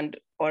understand,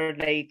 or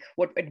like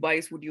what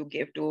advice would you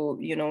give to,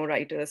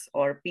 writers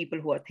or people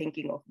who are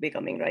thinking of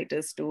becoming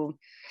writers to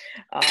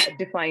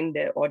define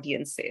their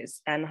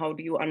audiences? And how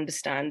do you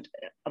understand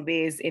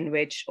ways in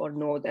which, or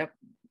know that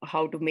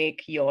how to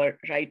make your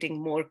writing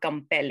more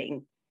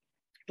compelling,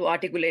 to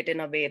articulate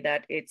in a way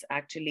that it's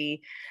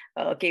actually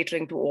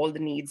catering to all the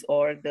needs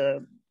or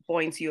the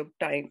points you're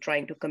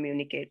trying to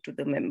communicate to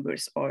the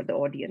members or the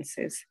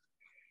audiences?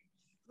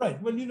 Right.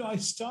 Well, I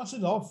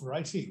started off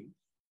writing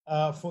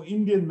for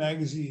Indian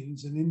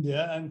magazines in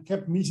India and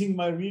kept meeting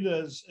my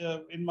readers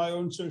in my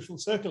own social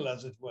circle,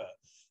 as it were.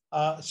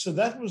 So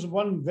that was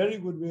one very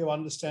good way of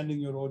understanding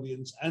your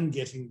audience and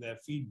getting their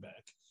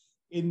feedback.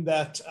 In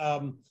that,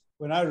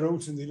 when I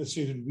wrote in the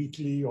Illustrated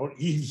Weekly or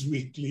Eve's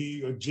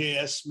Weekly or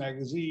JS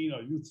Magazine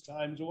or Youth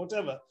Times or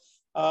whatever,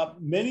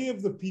 many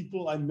of the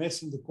people I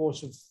met in the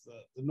course of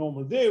the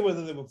normal day,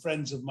 whether they were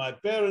friends of my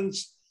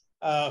parents,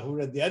 who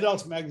read the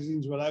adult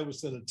magazines when I was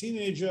still a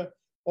teenager,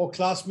 or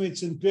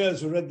classmates and peers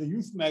who read the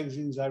youth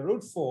magazines I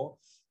wrote for,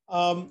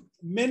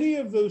 many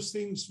of those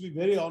things, to be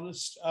very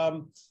honest,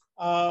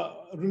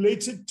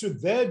 related to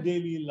their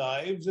daily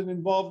lives and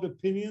involved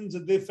opinions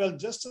that they felt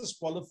just as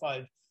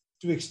qualified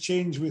to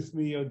exchange with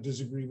me or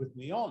disagree with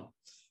me on.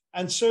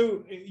 And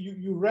so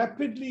you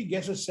rapidly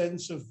get a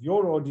sense of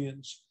your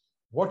audience,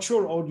 what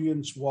your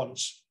audience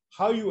wants,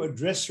 how you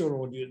address your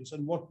audience,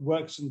 and what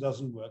works and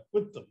doesn't work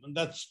with them. And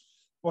that's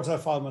what I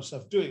found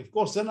myself doing. Of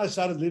course, then I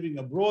started living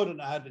abroad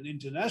and I had an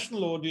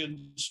international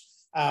audience,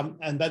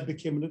 and that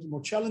became a little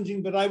more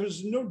challenging, but I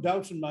was no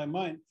doubt in my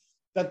mind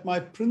that my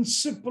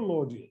principal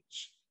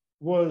audience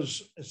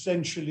was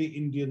essentially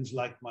Indians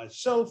like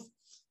myself,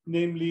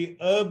 namely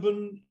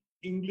urban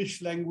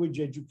English language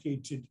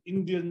educated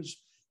Indians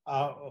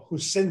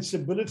whose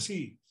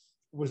sensibility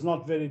was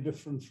not very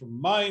different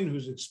from mine,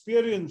 whose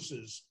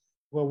experiences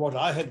were what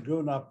I had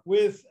grown up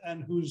with,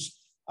 and whose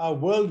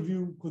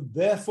worldview could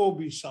therefore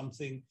be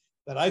something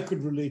that I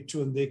could relate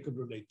to and they could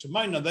relate to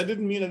mine. Now, that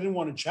didn't mean I didn't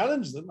want to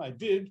challenge them. I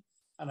did.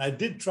 And I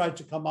did try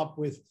to come up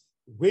with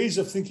ways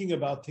of thinking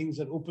about things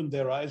that opened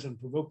their eyes and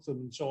provoked them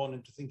and so on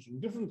into thinking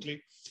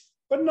differently.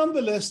 But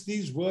nonetheless,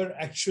 these were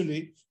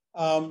actually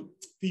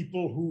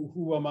people who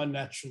were my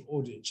natural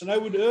audience. And I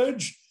would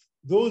urge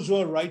those who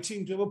are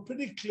writing to have a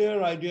pretty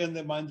clear idea in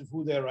their minds of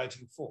who they're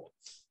writing for.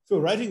 If you're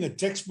writing a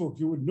textbook,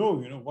 you would know,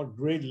 what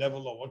grade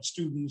level or what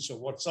students or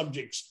what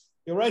subjects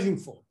you're writing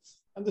for.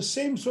 And the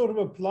same sort of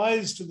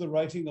applies to the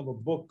writing of a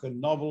book, a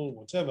novel,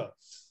 whatever.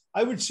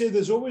 I would say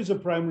there's always a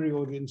primary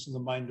audience in the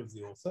mind of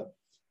the author.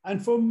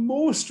 And for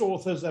most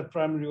authors, that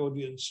primary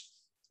audience,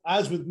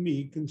 as with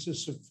me,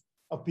 consists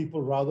of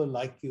people rather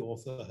like the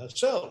author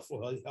herself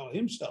or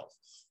himself.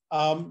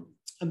 And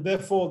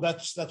therefore,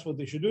 that's what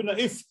they should do. Now,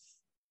 if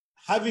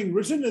having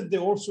written it, they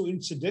also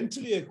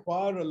incidentally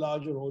acquire a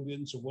larger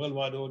audience, a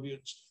worldwide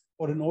audience,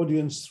 or an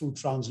audience through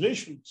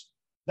translations,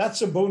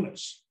 that's a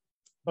bonus.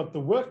 But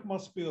the work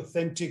must be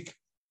authentic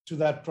to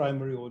that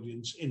primary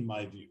audience, in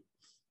my view.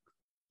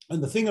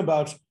 And the thing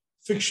about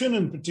fiction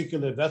in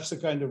particular, that's the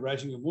kind of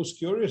writing I'm most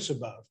curious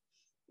about,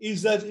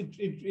 is that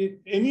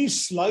any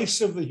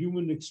slice of the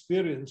human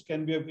experience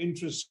can be of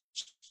interest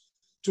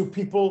to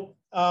people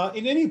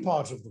in any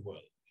part of the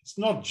world. It's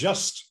not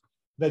just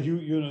that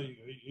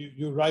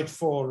you write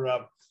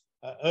for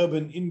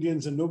urban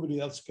Indians and nobody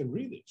else can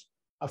read it.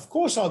 Of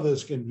course,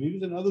 others can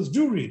read it and others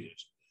do read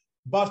it.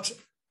 But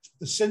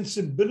the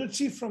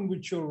sensibility from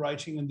which you're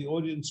writing and the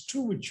audience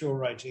to which you're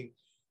writing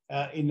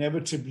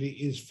inevitably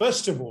is,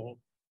 first of all,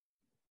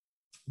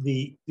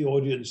 the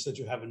audience that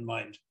you have in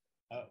mind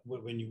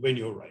when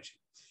you're writing.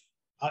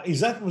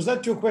 Was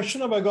that your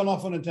question, or have I gone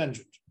off on a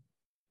tangent?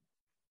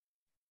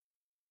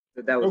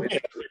 That was okay.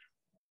 It.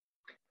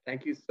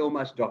 Thank you so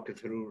much, Dr.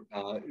 Tharoor.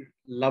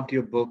 Loved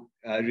your book.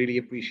 Really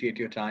appreciate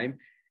your time,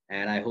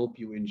 and I hope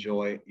you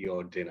enjoy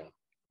your dinner.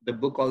 The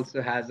book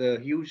also has a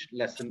huge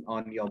lesson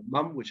on your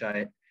mum, which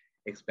I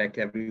expect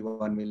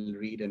everyone will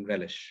read and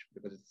relish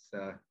because it's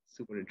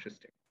super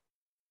interesting.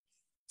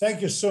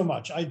 Thank you so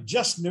much. I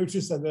just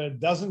noticed that there are a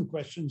dozen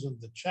questions in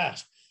the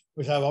chat,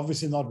 which I've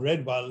obviously not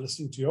read while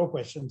listening to your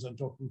questions and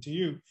talking to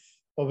you.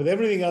 But with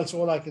everything else,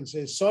 all I can say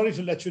is sorry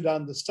to let you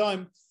down this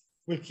time.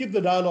 We'll keep the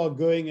dialogue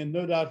going, and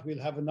no doubt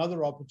we'll have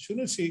another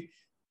opportunity,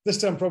 this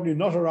time probably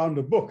not around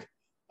a book,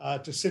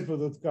 to sit with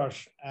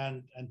Utkarsh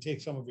and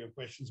take some of your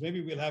questions.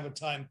 Maybe we'll have a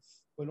time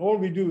when all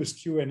we do is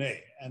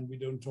Q&A and we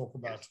don't talk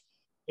about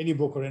any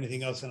book or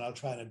anything else, and I'll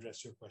try and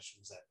address your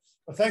questions there.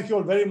 But thank you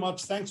all very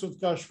much. Thanks,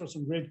 Utkarsh, for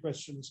some great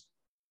questions,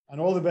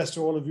 and all the best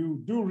to all of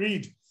you. Do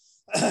read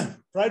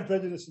Pride,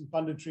 Prejudice, and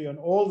Punditry on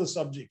all the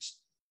subjects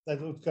that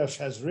Utkarsh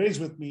has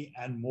raised with me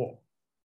and more.